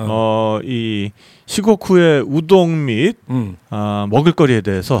이 시고쿠의 우동 및 먹을거리에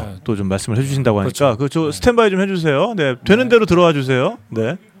대해서 또 좀 말씀을 해주신다고 하니까 그 저 스탠바이 좀 해주세요. 되는 대로 들어와 주세요.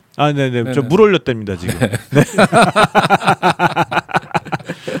 저 물 올렸답니다 지금.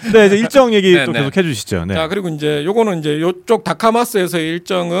 이제 일정 얘기 또 계속 해주시죠. 자 그리고 이제 요거는 이제 요쪽 다카마스에서의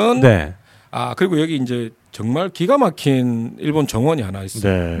일정은 그리고 여기 이제 정말 기가 막힌 일본 정원이 하나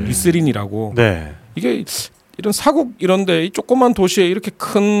있어요. 리스린이라고. 이게 이런 사국 이런데 이 조그만 도시에 이렇게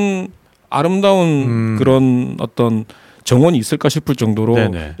큰 아름다운 그런 어떤 정원이 있을까 싶을 정도로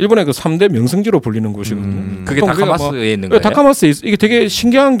일본의 그 3대 명승지로 불리는 곳이거든요. 그게 다카마스에 있는 거예요? 다카마스에 이게 되게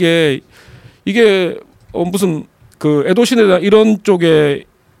신기한 게 이게 무슨 그 에도시내나 이런 쪽에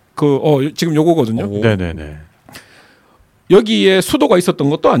지금 요거거든요. 여기에 수도가 있었던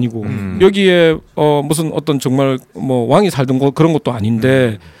것도 아니고 여기에 무슨 어떤 정말 뭐 왕이 살던 거 그런 것도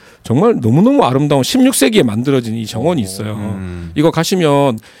아닌데 정말 너무너무 아름다운 16세기에 만들어진 이 정원이 있어요. 이거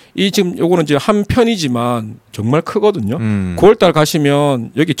가시면 이 지금 요거는 이제 한 편이지만 정말 크거든요. 9월달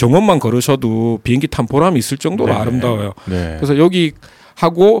가시면 여기 정원만 걸으셔도 비행기 탄 보람이 있을 정도로 아름다워요. 그래서 여기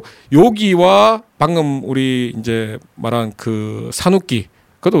하고 여기와 방금 우리 이제 말한 그 사누키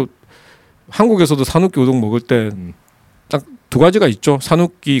그래도 한국에서도 사누키 우동 먹을 때 딱 두 가지가 있죠.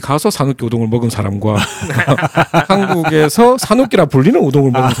 사누키 가서 사누키 우동을 먹은 사람과 한국에서 사누키라 불리는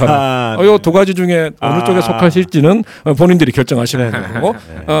우동을 먹은 사람. 이 두 가지 중에 어느 쪽에 속하실지는 본인들이 결정하시는 거고.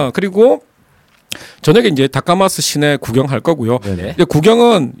 그리고 저녁에 이제 다카마스 시내 구경할 거고요. 근데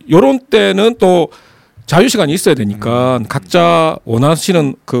구경은 요런 때는 또 자유 시간이 있어야 되니까 각자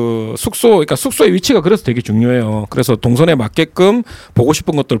원하시는 그 그러니까 숙소의 위치가 그래서 되게 중요해요. 그래서 동선에 맞게끔 보고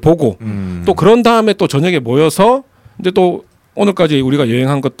싶은 것들 보고 또 그런 다음에 또 저녁에 모여서 이제 또 오늘까지 우리가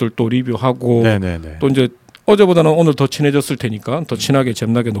여행한 것들 또 리뷰하고 또 이제 어제보다는 오늘 더 친해졌을 테니까 더 친하게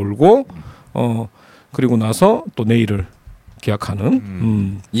잼나게 놀고 그리고 나서 또 내일을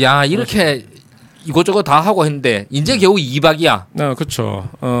계약하는. 야 이렇게 이것저것 다 하고 했는데 이제 겨우 2박이야. 그렇죠.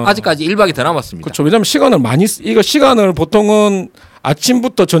 아직까지 1박이 더 남았습니다. 그렇죠. 왜냐하면 시간을 보통은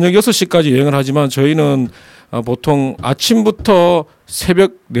아침부터 저녁 6시까지 여행을 하지만 저희는 보통 아침부터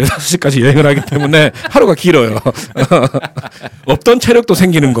새벽 4, 5시까지 여행을 하기 때문에 하루가 길어요. 없던 체력도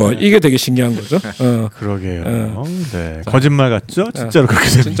생기는 거. 이게 되게 신기한 거죠. 그러게요. 거짓말 같죠? 진짜로 그렇게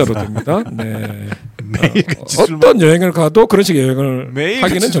됩니다. 진짜로 됩니다. 매일 같이 어떤 여행을 가도 그런 식의 여행을 매일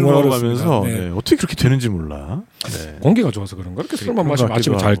하기는 정말 어렵습니다. 네. 어떻게 그렇게 되는지 몰라. 네. 공기가 좋아서 그런가? 이렇게 술만 마시면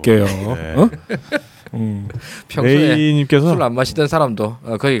아침에 하고. 잘 깨요. 네. 어? 평소에 레이님께서 술 안 마시던 사람도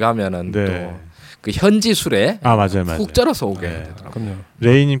거기 가면은 네. 또 그 현지 술에 맞아요. 훅 쩔어서 오게 네. 되더라고요. 그럼요.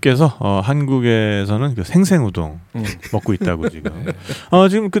 레이님께서 한국에서는 그 생생우동 먹고 있다고 지금.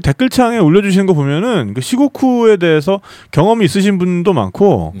 지금 그 댓글창에 올려주시는 거 보면은 그 시고쿠에 대해서 경험이 있으신 분도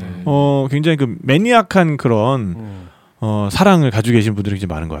많고, 굉장히 그 매니악한 그런 사랑을 가지고 계신 분들이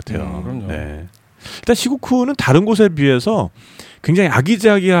굉장히 많은 것 같아요. 그럼요. 네. 일단 시고쿠는 다른 곳에 비해서 굉장히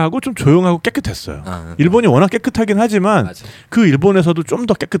아기자기하고 좀 조용하고 깨끗했어요. 일본이 워낙 깨끗하긴 하지만 맞아. 그 일본에서도 좀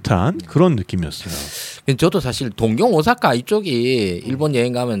더 깨끗한 그런 느낌이었어요. 저도 사실 동경 오사카 이쪽이 일본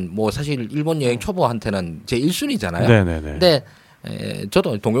여행 가면 뭐 사실 일본 여행 초보한테는 제 1순위잖아요. 네네네. 근데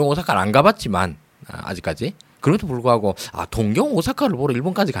저도 동경 오사카를 안 가봤지만 아직까지 그럼에도 불구하고 동경 오사카를 보러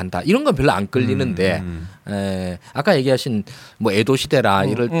일본까지 간다 이런 건 별로 안 끌리는데 아까 얘기하신 뭐 에도 시대라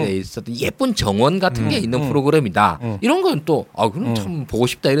이럴 때 있었던 예쁜 정원 같은 게 있는 프로그램이다 이런 건 또 그럼 참 보고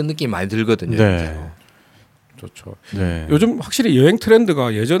싶다 이런 느낌이 많이 들거든요. 네. 좋죠. 네. 요즘 확실히 여행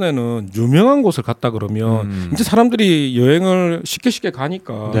트렌드가 예전에는 유명한 곳을 갔다 그러면 이제 사람들이 여행을 쉽게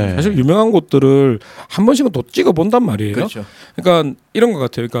가니까 네. 사실 유명한 곳들을 한 번씩은 또 찍어 본단 말이에요. 그렇죠. 그러니까 이런 것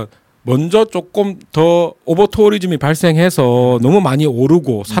같아요. 그러니까 먼저 조금 더 오버 투어리즘이 발생해서 너무 많이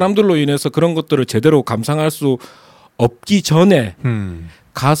오르고 사람들로 인해서 그런 것들을 제대로 감상할 수 없기 전에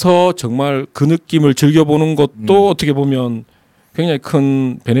가서 정말 그 느낌을 즐겨보는 것도 어떻게 보면 굉장히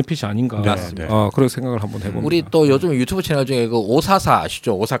큰 베네핏이 아닌가. 맞습니다. 그런 생각을 한번 해봅니다. 우리 또 요즘 유튜브 채널 중에 그 오사사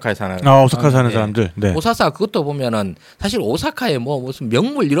아시죠? 오사카에 사는. 오사카 사는 사람들. 네. 오사사 그것도 보면은 사실 오사카에 뭐 무슨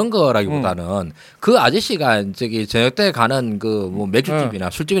명물 이런 거라기보다는 그 아저씨가 저기 저녁 때 가는 그 뭐 맥주집이나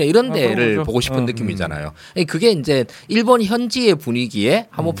술집이나 이런 데를 보고 싶은 느낌이잖아요. 그게 이제 일본 현지의 분위기에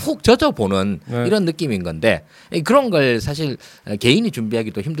한번 푹 젖어보는 이런 느낌인 건데 그런 걸 사실 개인이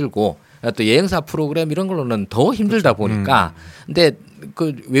준비하기도 힘들고 또 여행사 프로그램 이런 걸로는 더 힘들다 보니까 근데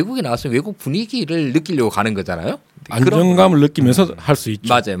그 외국에 나와서 외국 분위기를 느끼려고 가는 거잖아요. 안정감을 느끼면서 할 수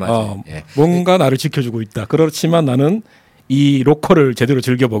있죠. 맞아요. 뭔가 나를 지켜주고 있다. 그렇지만 나는 이 로컬을 제대로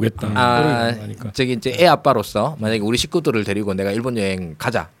즐겨보겠다. 저기 이제 애 아빠로서 만약에 우리 식구들을 데리고 내가 일본 여행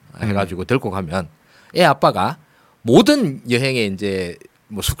가자 해가지고 데리고 가면 애 아빠가 모든 여행에 이제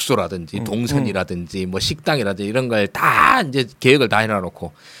뭐 숙소라든지 동선이라든지 뭐 식당이라든지 이런 걸 다 이제 계획을 다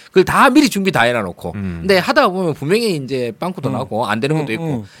해놔놓고 그걸 다 미리 준비 다 해놔놓고 근데 하다가 보면 분명히 이제 빵꾸도 나고 안 되는 것도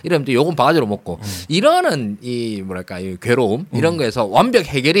있고 이러면 또 요건 바가지로 먹고 이러는 이 뭐랄까 이 괴로움 이런 거에서 완벽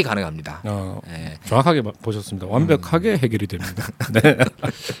해결이 가능합니다. 정확하게 보셨습니다. 완벽하게 해결이 됩니다. 네.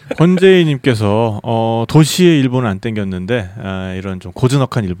 권재희님께서 도시의 일본은 안 땡겼는데 이런 좀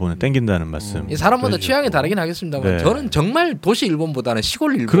고즈넉한 일본은 땡긴다는 말씀. 사람마다 취향이 다르긴 하겠습니다만 저는 정말 도시 일본보다는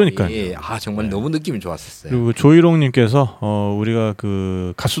시골 일본이 정말 너무 느낌이 좋았었어요. 그리고 조희롱님께서 우리가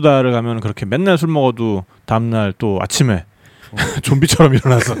그 가수다를 가면 그렇게 맨날 술 먹어도 다음날 또 아침에 좀비처럼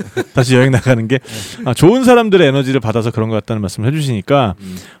일어나서 다시 여행 나가는 게 좋은 사람들의 에너지를 받아서 그런 것 같다는 말씀을 해주시니까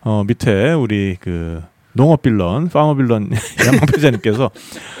밑에 우리 그 농업 빌런, 파머 빌런 양방패자님께서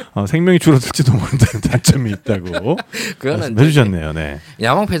생명이 줄어들지도 모른다는 단점이 있다고 해주셨네요. 네.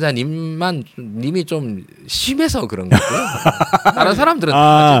 양방패자님이 좀 심해서 그런 거고요. 다른 사람들은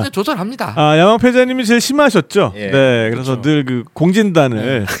진짜 조절합니다. 양방패자님이 제일 심하셨죠. 네, 그래서 그렇죠. 늘 그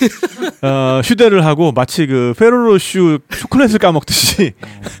공진단을 휴대를 하고 마치 그 페로로슈 초콜릿을 까먹듯이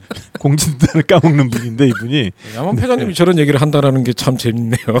공진단을 까먹는 분인데 이분이 양방패자님이 저런 얘기를 한다라는 게 참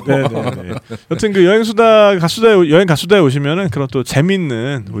재밌네요. 네. 여튼 그 여행수다 여행 가수다에 오시면은 그런 또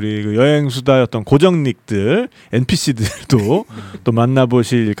재밌는 우리 그 여행수다의 어떤 고정닉들 NPC들도 또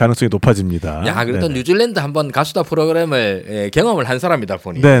만나보실 가능성이 높아집니다. 그래도 뉴질랜드 한번 가수다 프로그램을 경험을 한 사람이다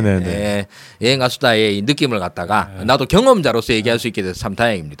보니 여행 가수다의 이 느낌을 갖다가 나도 경험자로서 얘기할 수 있게 돼서 참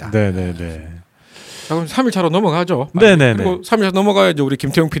다행입니다. 네네네. 자, 그럼 3일차로 넘어가죠. 네네네. 그리고 3일차 넘어가야죠. 우리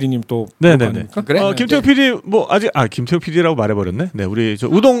김태형 PD님 또. 네네네. 그래? 김태형 PD 뭐 아직 김태형 PD라고 말해버렸네. 네, 우리 저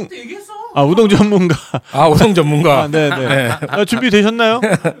우동 우동 전문가. 우동 전문가. 네네. 준비 되셨나요?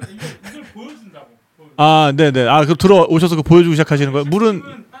 네네. 그럼 들어오셔서 그 보여주고 시작하시는 거예요? 물은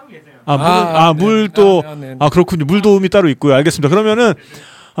물 또 그렇군요. 물 도움이 따로 있고요. 알겠습니다. 그러면은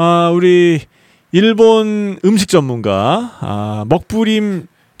우리 일본 음식 전문가 먹부림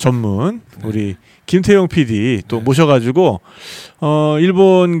전문 우리 김태용 PD 또 모셔가지고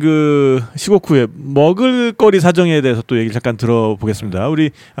일본 그 시고쿠의 먹을거리 사정에 대해서 또 얘기를 잠깐 들어보겠습니다.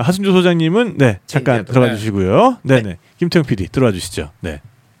 우리 하순조 소장님은 잠깐 들어가 주시고요. 네네. 김태용 PD 들어와 주시죠. 네.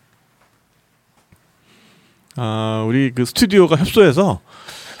 우리 그 스튜디오가 협소해서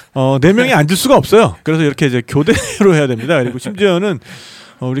 4명이 앉을 수가 없어요. 그래서 이렇게 이제 교대로 해야 됩니다. 그리고 심지어는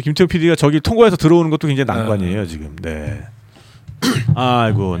우리 김태형 PD가 저기 통과해서 들어오는 것도 굉장히 난관이에요 지금. 네.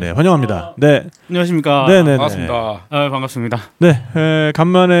 아이고, 네, 환영합니다. 네, 안녕하십니까. 네네, 반갑습니다. 반갑습니다. 네,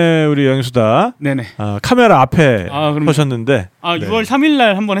 간만에 우리 영수다. 네네. 카메라 앞에 서셨는데. 6월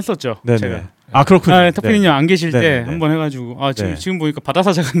 3일날 한번 했었죠. 네네. 제가. 그렇군요. 타피디님 안 계실 때 네네. 한번 해가지고 네. 지금 보니까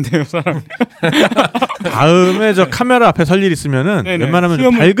바다사자 같네요 사람. 다음에 저 카메라 앞에 설 일 있으면은 네네. 웬만하면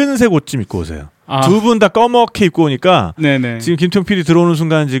좀 밝은색 옷 좀 입고 오세요. 두 분 다 꺼멓게 입고 오니까 네네. 지금 김태형 PD 들어오는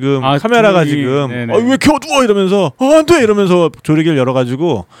순간 지금 카메라가 지금 왜 이렇게 어두워 이러면서 안 돼 이러면서 조리개를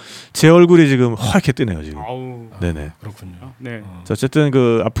열어가지고 제 얼굴이 지금 허옇게 뜨네요 지금. 네네. 그렇군요. 네. 어쨌든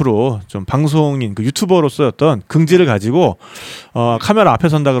그 앞으로 좀 방송인 그 유튜버로서의 어떤 긍지를 가지고 카메라 앞에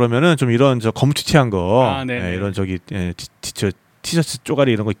선다 그러면은 좀 이런 저 검투티한 거, 이런 저기 티셔츠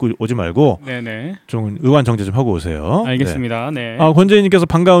쪼가리 이런 거 입고 오지 말고 네네. 좀 의완정제 좀 하고 오세요. 알겠습니다. 네. 권재희님께서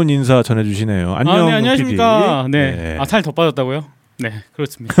반가운 인사 전해주시네요. 안녕. 네, 안녕하십니까. PD. 네. 살 더 빠졌다고요? 네,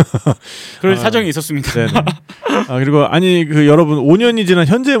 그렇습니다. 그럴 사정이 있었습니다. 네네. 그리고 그 여러분 5년이 지난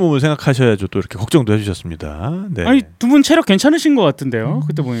현재의 몸을 생각하셔야죠. 또 이렇게 걱정도 해주셨습니다. 네. 아니 두 분 체력 괜찮으신 것 같은데요.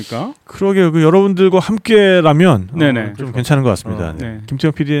 그때 보니까. 그러게요. 그 여러분들과 함께라면 네네. 좀 괜찮은 것 같습니다. 네.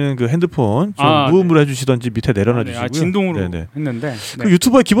 김태형 PD는 그 핸드폰 좀 무음으로 해주시던지 밑에 내려놔 주시고요. 진동으로 했는데. 그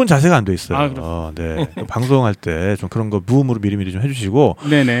유튜버의 기본 자세가 안 돼 네. 있어요. 네. 방송할 때 좀 그런 거 무음으로 미리미리 좀 해주시고.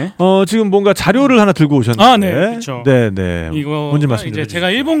 네네. 지금 뭔가 자료를 하나 들고 오셨는데. 네, 그렇죠. 네네. 이거 뭔지 말씀해 이제 주시죠.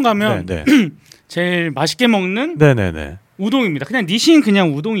 제가 일본 가면 제일 맛있게 먹는 네네네. 우동입니다. 그냥 니신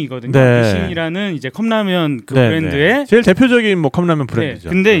그냥 우동이거든요. 네. 니신이라는 이제 컵라면 브랜드의 제일 대표적인 뭐 컵라면 브랜드죠.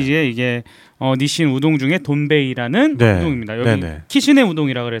 근데 이게 니신 우동 중에 돈베이라는 우동입니다. 여기 키즈네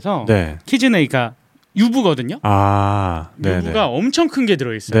우동이라 그래서 키즈네가 유부거든요. 유부가 엄청 큰 게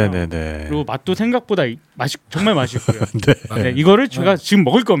들어 있어요. 그리고 맛도 생각보다 정말 맛있고요. 이거를 제가 지금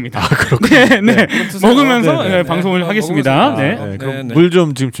먹을 겁니다. 그렇군요. 네. 먹으면서 방송을 하겠습니다. 그럼 물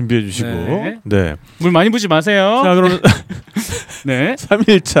좀 지금 준비해 주시고. 물 많이 부지 마세요. 자, 그럼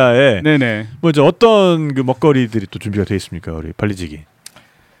 3일차에 뭐죠? 어떤 그 먹거리들이 또 준비가 되어 있습니까? 우리 발리지기.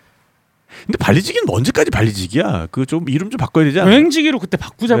 근데 발리지기는 언제까지 발리지기야? 그 좀 이름 좀 바꿔야 되지 않나요? 여행지기로 그때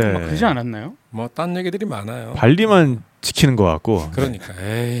바꾸자고 막 그러지 않았나요? 뭐 딴 얘기들이 많아요. 발리만 지키는 것 같고. 그러니까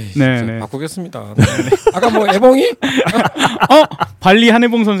에이, 바꾸겠습니다. 아까 뭐 애봉이? 발리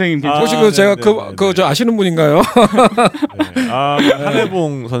한혜봉 선생님 혹시 제가 저 아시는 분인가요?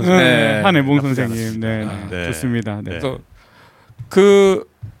 한혜봉 선생님. 한혜봉 선생님. 좋습니다. 그래서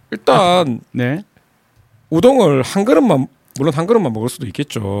일단 우동을 한 그릇만 물론 한 그릇만 먹을 수도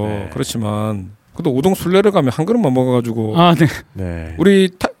있겠죠. 그렇지만 그래도 우동 순례를 가면 한 그릇만 먹어가지고 우리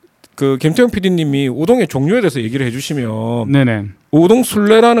그 김태형 PD님이 우동의 종류에 대해서 얘기를 해주시면 우동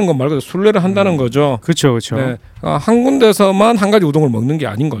순례라는 건 말 그대로 순례를 한다는 거죠. 그렇죠. 한 군데서만 한 가지 우동을 먹는 게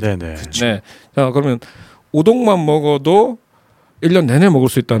아닌 거죠. 자, 그러면 우동만 먹어도 1년 내내 먹을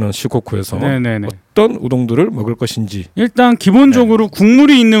수 있다는 시코쿠에서 어떤 우동들을 먹을 것인지 일단 기본적으로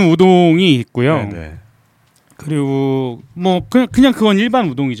국물이 있는 우동이 있고요. 그리고 뭐 그냥 그건 일반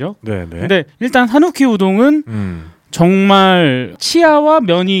우동이죠. 근데 일단 한우키 우동은 정말 치아와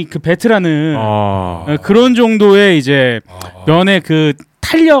면이 그 배트라는 그런 정도의 이제 면의 그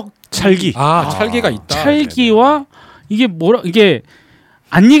탄력 찰기가 있다. 찰기와 이게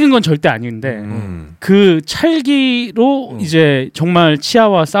안 익은 건 절대 아닌데 그 찰기로 이제 정말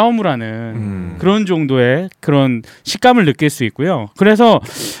치아와 싸움을 하는 그런 정도의 그런 식감을 느낄 수 있고요. 그래서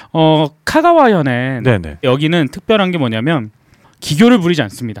카가와현에 여기는 특별한 게 뭐냐면 기교를 부리지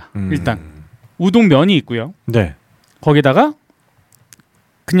않습니다. 일단 우동 면이 있고요. 거기다가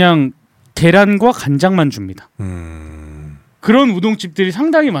그냥 계란과 간장만 줍니다. 그런 우동집들이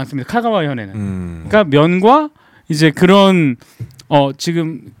상당히 많습니다. 카가와현에는. 그러니까 면과 이제 그런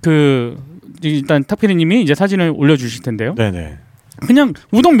지금 일단 탁피디님이 이제 사진을 올려주실 텐데요. 그냥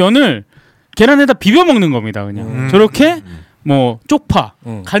우동 면을 계란에다 비벼 먹는 겁니다. 그냥 저렇게 뭐 쪽파,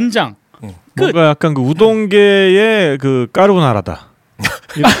 간장. 뭔가 약간 그 우동계의 그 까르보나라다.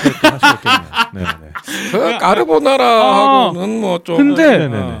 이렇게 할 수 있겠네요. 까르보나라하고는 뭐 좀.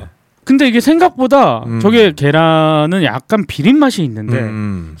 근데 이게 생각보다 저게 계란은 약간 비린 맛이 있는데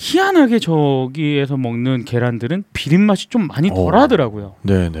희한하게 저기에서 먹는 계란들은 비린 맛이 좀 많이 덜하더라고요.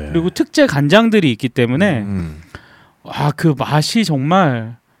 그리고 특제 간장들이 있기 때문에 그 맛이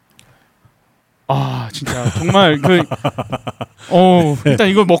정말 진짜 정말 일단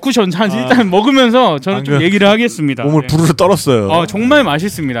이걸 먹고 일단 먹으면서 저는 좀 얘기를 하겠습니다. 몸을 부르르 떨었어요. 정말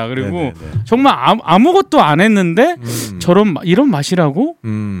맛있습니다. 그리고 정말 아무것도 안 했는데 이런 맛이라고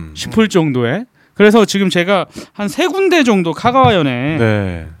싶을 정도의. 그래서 지금 제가 한 3군데 정도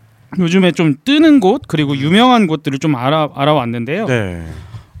카가와현에 요즘에 좀 뜨는 곳 그리고 유명한 곳들을 좀 알아왔는데요.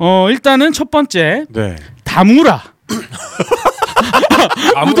 일단은 첫 번째 다무라.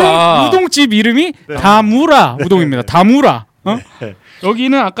 우동집 이름이 다무라 우동입니다. 다무라. 네.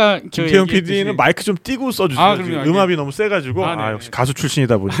 여기는 아까 김태형 PD는 마이크 좀 띄고 써주세요. 음압이 너무 세가지고 역시 가수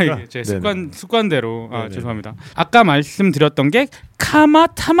출신이다 보니까 제 습관대로 죄송합니다. 아까 말씀드렸던 게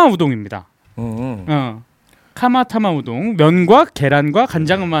카마타마 우동입니다. 카마타마 우동 면과 계란과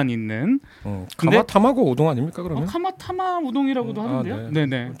간장만 있는. 카마타마고 우동 아닙니까 그러면? 카마타마 우동이라고도 하는데요. 네.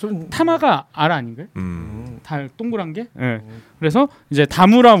 네네. 타마가 알 아닌가요? 달 동그란 게. 네. 그래서 이제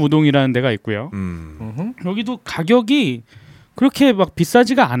다무라 우동이라는 데가 있고요. 여기도 가격이 그렇게 막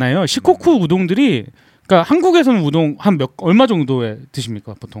비싸지가 않아요. 시코쿠 우동들이 그러니까 한국에서는 우동 한 얼마 정도에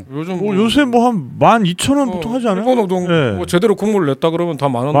드십니까 보통? 요새 뭐 한 12,000원 보통 하지 않아요? 일본 우동 뭐 제대로 국물 냈다 그러면 다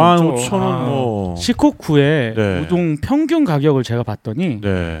 10,000원 15,000원 뭐. 시코쿠의 우동 평균 가격을 제가 봤더니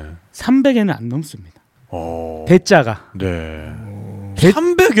 300엔은 안 넘습니다. 대짜가. 네.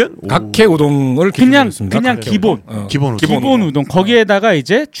 300엔? 각회 우동을 그냥 기본 기본 우동 거기에다가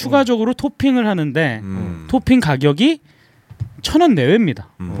이제 추가적으로 토핑을 하는데 토핑 가격이 1,000원 내외입니다.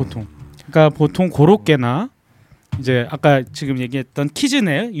 보통. 그러니까 보통 고로케나 이제 아까 지금 얘기했던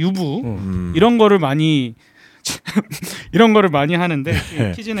키즈네, 유부 이런 거를 많이 하는데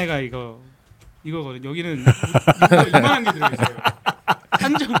키즈네가 이거거든. 여기는 이만한 게 들어있어요.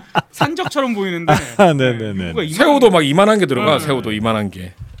 산적처럼 보이는데. 네네네. 새우도 막 이만한 게 들어가. 새우도 이만한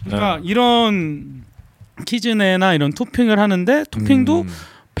게. 그러니까 이런 키즈네나 이런 토핑을 하는데 토핑도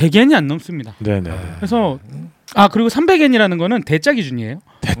 100엔이 안 넘습니다. 네네. 그래서 그리고 300엔이라는 거는 대짜 기준이에요.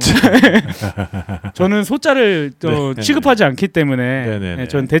 대짜. 저는 소짜를 취급하지 않기 때문에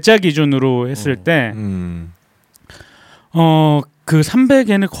저는 대짜 기준으로 했을 때 그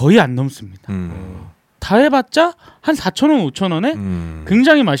 300엔을 거의 안 넘습니다. 다 해봤자 한 4,000원, 5,000원에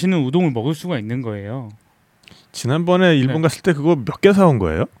굉장히 맛있는 우동을 먹을 수가 있는 거예요. 지난번에 일본 갔을 때 그거 몇 개 사온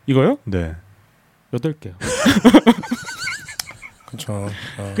거예요? 이거요? 네. 8개요. 그렇죠.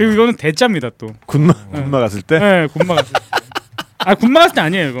 그리고 이거는 대짜입니다 또. 군마 갔을 때? 네, 군마 갔을 때. 군마 갔을 때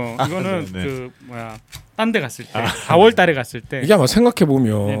아니에요 이거. 이거는 딴 데 갔을 때. 4월달에 갔을 때. 이게 아마 생각해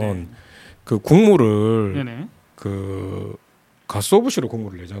보면 그 국물을 그 가스오부시로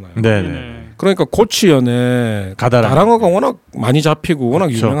국물을 내잖아요. 네네. 그러니까 고치연에 다랑어가 워낙 많이 잡히고 워낙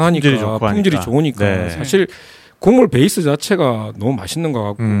유명하니까 품질이 좋으니까 사실 국물 베이스 자체가 너무 맛있는 것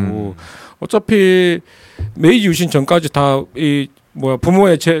같고 어차피 메이지 유신 전까지 다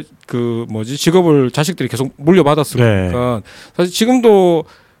부모의 직업을 자식들이 계속 물려받았으니까 사실 지금도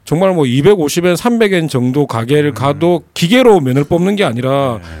정말 250엔, 300엔 정도 가게를 가도 기계로 면을 뽑는 게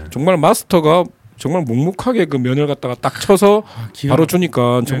아니라 정말 마스터가 정말 묵묵하게 그 면을 갖다가 딱 쳐서 바로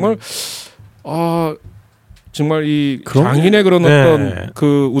주니까 정말 정말 이 장인의 그런 어떤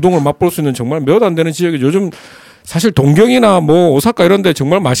그 우동을 맛볼 수 있는 정말 몇 안 되는 지역이 요즘 사실 동경이나 오사카 이런 데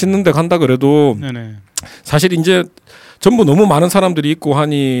정말 맛있는 데 간다 그래도 사실 이제 전부 너무 많은 사람들이 있고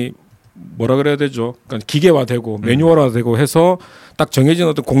하니 뭐라 그래야 되죠? 그러니까 기계화되고 매뉴얼화되고 해서 딱 정해진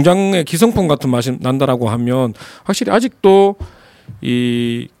어떤 공장의 기성품 같은 맛이 난다라고 하면 확실히 아직도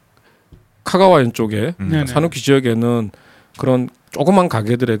이 카가와현 쪽에 산후키 지역에는 그런 조그만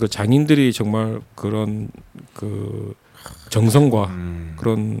가게들의 그 장인들이 정말 그런 그 정성과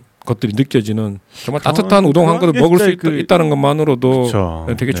그런 것들이 느껴지는 정말 따뜻한 우동 한 그릇 먹을 수 있다는 것만으로도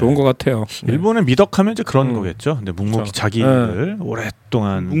되게 좋은 것 같아요. 일본의 미덕하면 이제 그런 거겠죠. 근데 묵묵히 자기 일을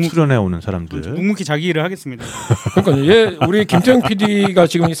오랫동안 수련해 오는 사람들. 묵묵히 자기 일을 하겠습니다. 그러니까 우리 김태형 PD가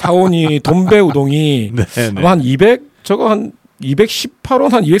지금 사온이 돈베 우동이 아마 한 218원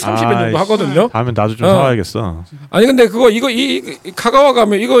한 230엔 정도 하거든요. 다음에 나도 좀 사와야겠어. 아니 근데 이 카가와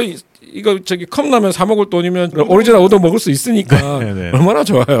가면 이거 저기 컵라면 사 먹을 돈이면 오리지널 우동 먹을 수 있으니까 얼마나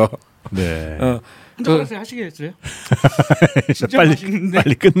좋아요. 네. 한잔 하세요. 하시겠어요? 진짜 빨리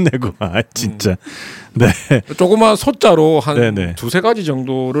끝내고 진짜. 네. 조그만 소자로 한 두세 가지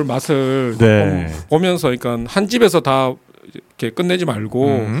정도를 맛을 보면서 그러니까 한 집에서 다 이렇게 끝내지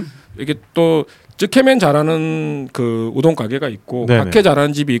말고 이게 또 쯔케멘 잘하는 그 우동 가게가 있고 각회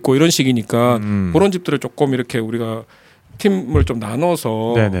잘하는 집이 있고 이런 식이니까 그런 집들을 조금 이렇게 우리가 팀을 좀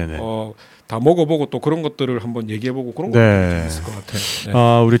나눠서 다 먹어보고 또 그런 것들을 한번 얘기해보고 그런 것도 있을 것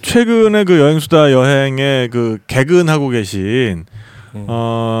같아요. 우리 최근에 그 여행수다 여행에 그 개근하고 계신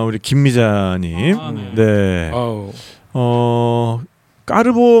우리 김미자님,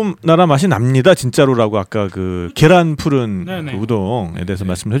 까르보나라 맛이 납니다 진짜로라고 아까 그 계란 푸른 그 우동에 대해서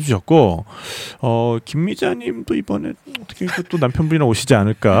말씀을 해주셨고 김미자님도 이번에 어떻게 또 남편분이랑 오시지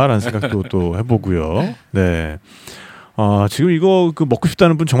않을까라는 생각도 또 해보고요. 네. 지금 이거 그 먹고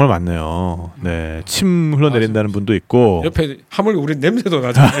싶다는 분 정말 많네요. 네, 침 흘러내린다는 분도 있고 옆에 하물며 우리 냄새도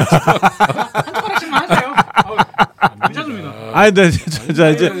나잖아요. 한 젓가락씩만 하세요. 괜찮습니다. 네. 자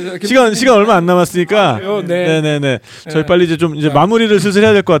이제 시간 얼마 안 남았으니까. 네네네. 저희 빨리 이제 좀 마무리를 슬슬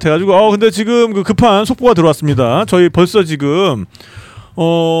해야 될 것 같아가지고. 근데 지금 그 급한 속보가 들어왔습니다. 저희 벌써 지금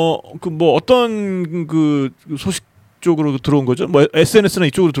그 뭐 어떤 그 소식 쪽으로 들어온 거죠? 뭐 SNS나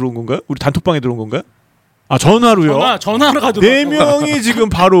이쪽으로 들어온 건가요? 우리 단톡방에 들어온 건가요? 전화로요? 전화가 들어온 4명이 지금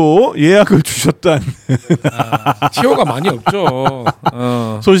바로 예약을 주셨다는 티오가 많이 없죠.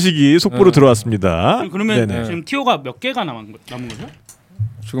 소식이 속보로 들어왔습니다. 그러면 네네. 지금 티오가 몇 개가 남은 거죠?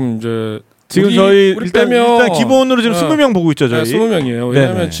 지금 저희 일단 기본으로 지금 20명 보고 있죠, 저희. 20명이에요.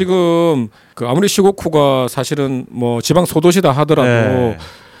 왜냐하면 네네. 지금 그 아무리 시고쿠가 사실은 뭐 지방 소도시다 하더라도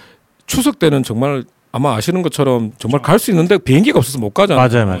추석 때는 정말 아마 아시는 것처럼 정말 갈 수 있는데 비행기가 없어서 못 가잖아요.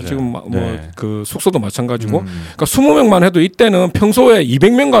 맞아요. 지금 뭐 그 숙소도 마찬가지고. 그러니까 20명만 해도 이때는 평소에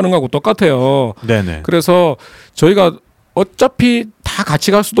 200명 가는 거하고 똑같아요. 네네. 그래서 저희가 어차피 다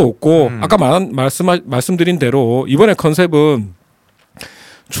같이 갈 수도 없고 아까 말씀드린 대로 이번에 컨셉은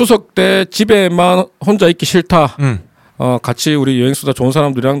추석 때 집에만 혼자 있기 싫다. 같이 우리 여행수다 좋은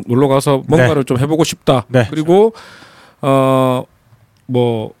사람들이랑 놀러 가서 뭔가를 좀 해보고 싶다. 그리고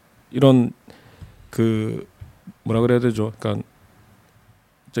뭐 이런 그 뭐라 그래야 되죠? 그러니까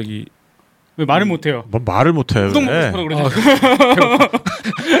저기 왜 말을 못해요? 뭐 말을 못해요. 우동 먹고 싶어서 그러지.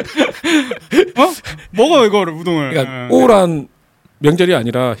 먹어 이거를 우동을. 그러니까 우울한 명절이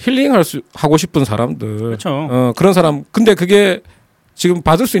아니라 하고 싶은 사람들. 그렇죠. 그런 사람. 근데 그게 지금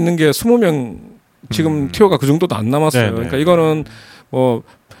받을 수 있는 게 20명 지금 티오가 그 정도도 안 남았어요. 네네. 그러니까 이거는 뭐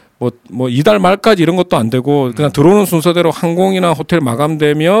이달 말까지 이런 것도 안 되고 그냥 들어오는 순서대로 항공이나 호텔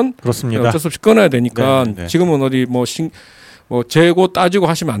마감되면 그렇습니다. 어쩔 수 없이 끊어야 되니까 네네. 지금은 어디 뭐 재고 따지고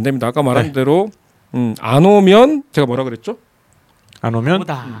하시면 안 됩니다. 아까 말한 대로 안 오면 제가 뭐라 그랬죠? 안 오면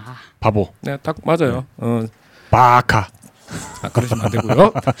바보. 네, 딱 맞아요. 바카. 그러시면 안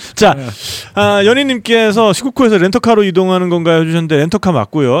되고요. 자, 연희님께서 시국구에서 렌터카로 이동하는 건가요? 해주셨는데 렌터카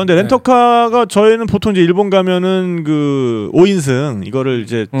맞고요. 근데 렌터카가 저희는 보통 이제 일본 가면은 그 5인승 이거를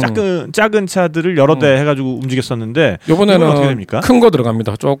이제 작은 차들을 여러 대 해가지고 움직였었는데 이번에는 어떻게 됩니까? 큰 거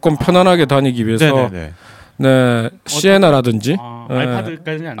들어갑니다. 조금 편안하게 다니기 위해서 네네네. 네 시에나라든지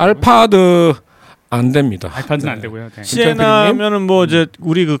알파드까지는 안 되고요? 알파드 안 됩니다. 알파드는 안 되고요. 네. 시에나면은 뭐 이제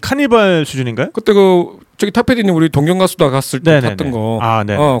우리 그 카니발 수준인가요? 그때 저기 탁PD님 우리 동경가수다 갔을 때 탔던 거,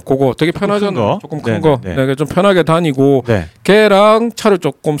 네. 그거 되게 편하잖아요. 조금 큰 거, 네네. 좀 편하게 다니고 걔랑 차를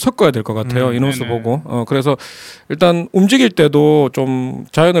조금 섞어야 될 것 같아요. 인원수 보고, 그래서 일단 움직일 때도 좀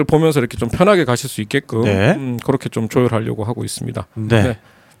자연을 보면서 이렇게 좀 편하게 가실 수 있게끔 그렇게 좀 조율하려고 하고 있습니다. 네.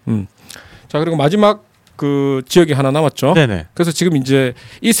 자 그리고 마지막 그 지역이 하나 남았죠. 네네. 그래서 지금 이제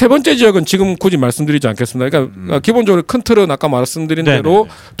이 세 번째 지역은 지금 굳이 말씀드리지 않겠습니다. 그러니까 기본적으로 큰 틀은 아까 말씀드린 대로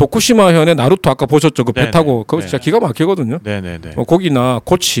도쿠시마현의 나루토 아까 보셨죠? 그 배 타고 그거 진짜 기가 막히거든요. 네네네. 거기나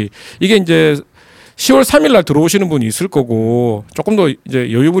고치 이게 이제 10월 3일 날 들어오시는 분이 있을 거고 조금 더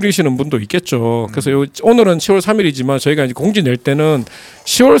이제 여유 부리시는 분도 있겠죠. 그래서 오늘은 10월 3일이지만 저희가 이제 공지 낼 때는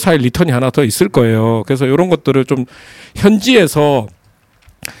 10월 4일 리턴이 하나 더 있을 거예요. 그래서 이런 것들을 좀 현지에서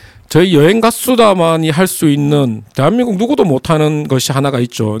저희 여행 가수다만이 할 수 있는 대한민국 누구도 못하는 것이 하나가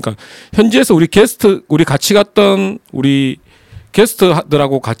있죠. 그러니까 현지에서 우리 같이 갔던 우리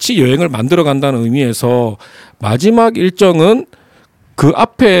게스트들하고 같이 여행을 만들어 간다는 의미에서 마지막 일정은 그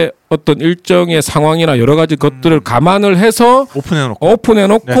앞에 어떤 일정의 상황이나 여러 가지 것들을 감안을 해서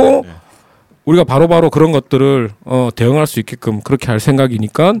오픈해놓고 우리가 바로바로 그런 것들을 대응할 수 있게끔 그렇게 할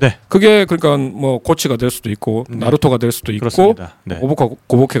생각이니까 그게 그러니까 뭐 고치가 될 수도 있고 나루토가 될 수도 있고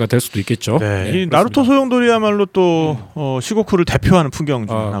고보케가 될 수도 있겠죠. 이 나루토 소용돌이야말로 또 시고쿠를 대표하는 풍경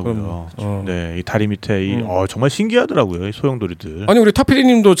중 하나고요. 이 다리 밑에 정말 신기하더라고요. 이 소용돌이들. 아니 우리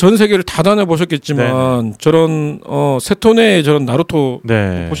타피디님도 전 세계를 다 다녀보셨겠지만 저런 세토네의 저런 나루토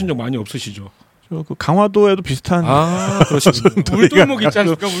보신 적 많이 없으시죠? 그 강화도에도 비슷한 그렇습니다. 물돌목 있지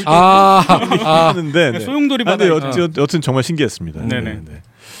않습니까? 있는데 소용돌이보다 여튼 정말 신기했습니다. 네네.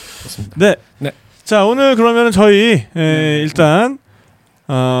 그렇습니다. 네. 자 오늘 그러면은 저희 일단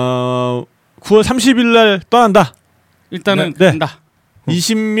 9월 30일 날 떠난다. 일단은 간다.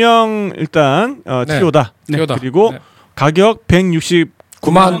 20명 일단 티오다. 그리고 가격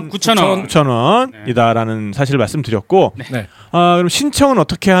 169만9천원이다라는 사실을 말씀드렸고 그럼 신청은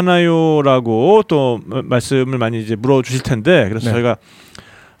어떻게 하나요라고 또 말씀을 많이 이제 물어주실 텐데 그래서 저희가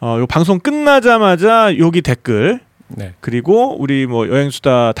요 방송 끝나자마자 여기 댓글 그리고 우리 뭐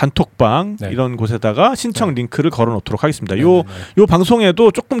여행수다 단톡방 이런 곳에다가 신청 링크를 걸어놓도록 하겠습니다. 요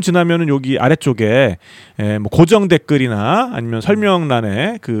방송에도 조금 지나면은 여기 아래쪽에 뭐 고정 댓글이나 아니면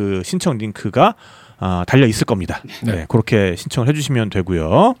설명란에 그 신청 링크가 달려 있을 겁니다. 그렇게 신청을 해주시면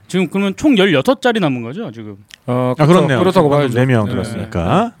되고요. 지금 그러면 총 16자리 남은 거죠, 지금? 그렇네요. 그렇다고 봐야죠. 4명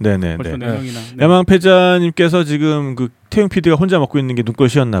들었으니까. 네네. 벌써 4명이나. 야망패자님께서 지금 그 태용 PD가 혼자 먹고 있는 게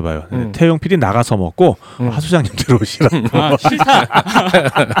눈꽃이었나 봐요. 태용 PD 나가서 먹고 하소장님 들어오시라고. 아,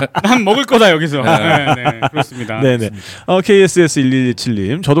 싫다. 난 먹을 거다 여기서. 네, 그렇습니다. 네네.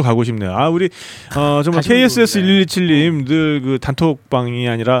 KSS1127님 저도 가고 싶네요. 아 우리 정말 KSS1127님 늘 그 단톡방이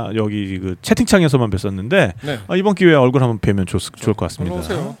아니라 여기 그 채팅창에서만 뵀었는데 네. 이번 기회에 얼굴 한번 뵈면 좋을 것 같습니다.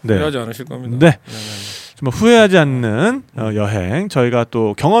 오세요. 네. 후회하지 않으실 겁니다. 네. 정말 후회하지 않는 여행 저희가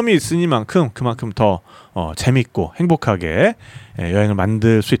또 경험이 있으니만큼 그만큼 더 재밌고 행복하게 여행을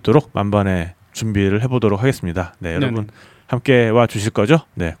만들 수 있도록 만반의 준비를 해보도록 하겠습니다. 네, 여러분 함께 와 주실 거죠?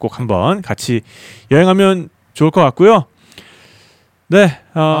 네, 꼭 한번 같이 여행하면 좋을 것 같고요. 네,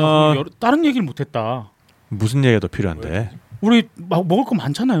 다른 얘기를 못했다. 무슨 얘기가 더 필요한데? 우리 먹을 거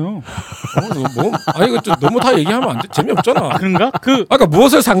많잖아요. 아니 이거 좀 너무 다 얘기하면 안 돼. 재미없잖아. 그런가? 아까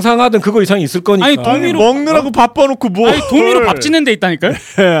무엇을 상상하든 그거 이상이 있을 거니까. 아니 도미로 먹느라고 바빠놓고 뭐? 아니 도미로 밥 짓는 데 있다니까요?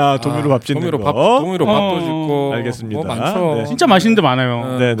 도미로 밥 짓는 거. 도미로 밥도 짓고. 알겠습니다. 뭐 많죠. 네. 진짜 맛있는 데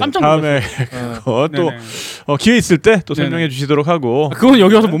많아요. 네, 깜짝 다음에 그거 또 기회 있을 때 또 설명해 주시도록 하고. 그건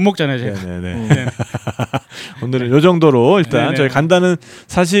여기 와서 못 먹잖아요, 제가. 네네네. 오늘은 이 정도로 일단 네네. 저희 간다는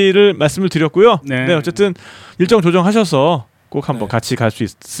사실을 말씀을 드렸고요. 네, 어쨌든 일정 조정하셔서 꼭 한번 같이 갈 수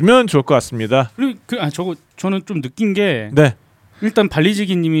있으면 좋을 것 같습니다. 그리고 저는 좀 느낀 게 네. 일단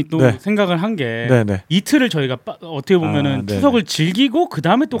발리지기님이 또 생각을 한 게 이틀을 저희가 어떻게 보면은 추석을 즐기고 그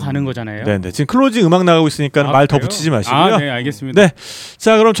다음에 또 가는 거잖아요. 네네. 지금 클로징 음악 나가고 있으니까 말 더 붙이지 마시고요. 네, 알겠습니다. 네.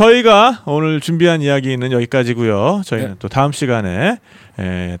 자, 그럼 저희가 오늘 준비한 이야기는 여기까지고요. 저희는 또 다음 시간에는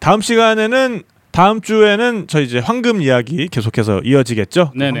다음 주에는 저희 이제 황금 이야기 계속해서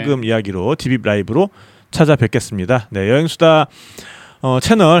이어지겠죠. 황금 이야기로 디빕 라이브로 찾아뵙겠습니다. 네, 여행수다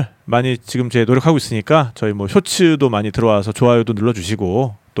채널 많이 지금 제 노력하고 있으니까 저희 뭐 쇼츠도 많이 들어와서 좋아요도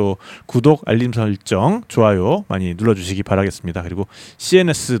눌러주시고 또 구독, 알림 설정, 좋아요 많이 눌러주시기 바라겠습니다. 그리고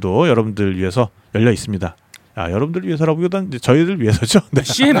CNS도 여러분들 위해서 열려 있습니다. 여러분들 위해서라기보다는 저희들 위해서죠. 네.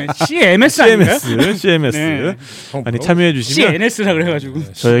 CMS 아닌가요? CMS 네. 많이 참여해 주시면 CNS라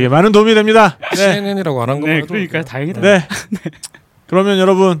그래가지고 저에게 많은 도움이 됩니다. 네. CNN이라고 안 한 거예요. 그러니까 다행이다. 네. 그러면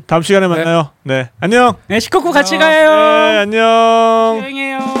여러분 다음 시간에 만나요. 네, 안녕. 네, 시코쿠 같이 가요. 네, 안녕.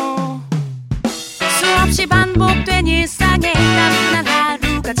 여행해요. 수없이 반복된 일상에 나른한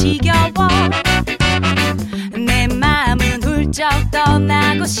하루가 지겨워 내 마음은 훌쩍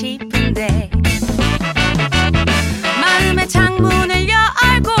떠나고 싶어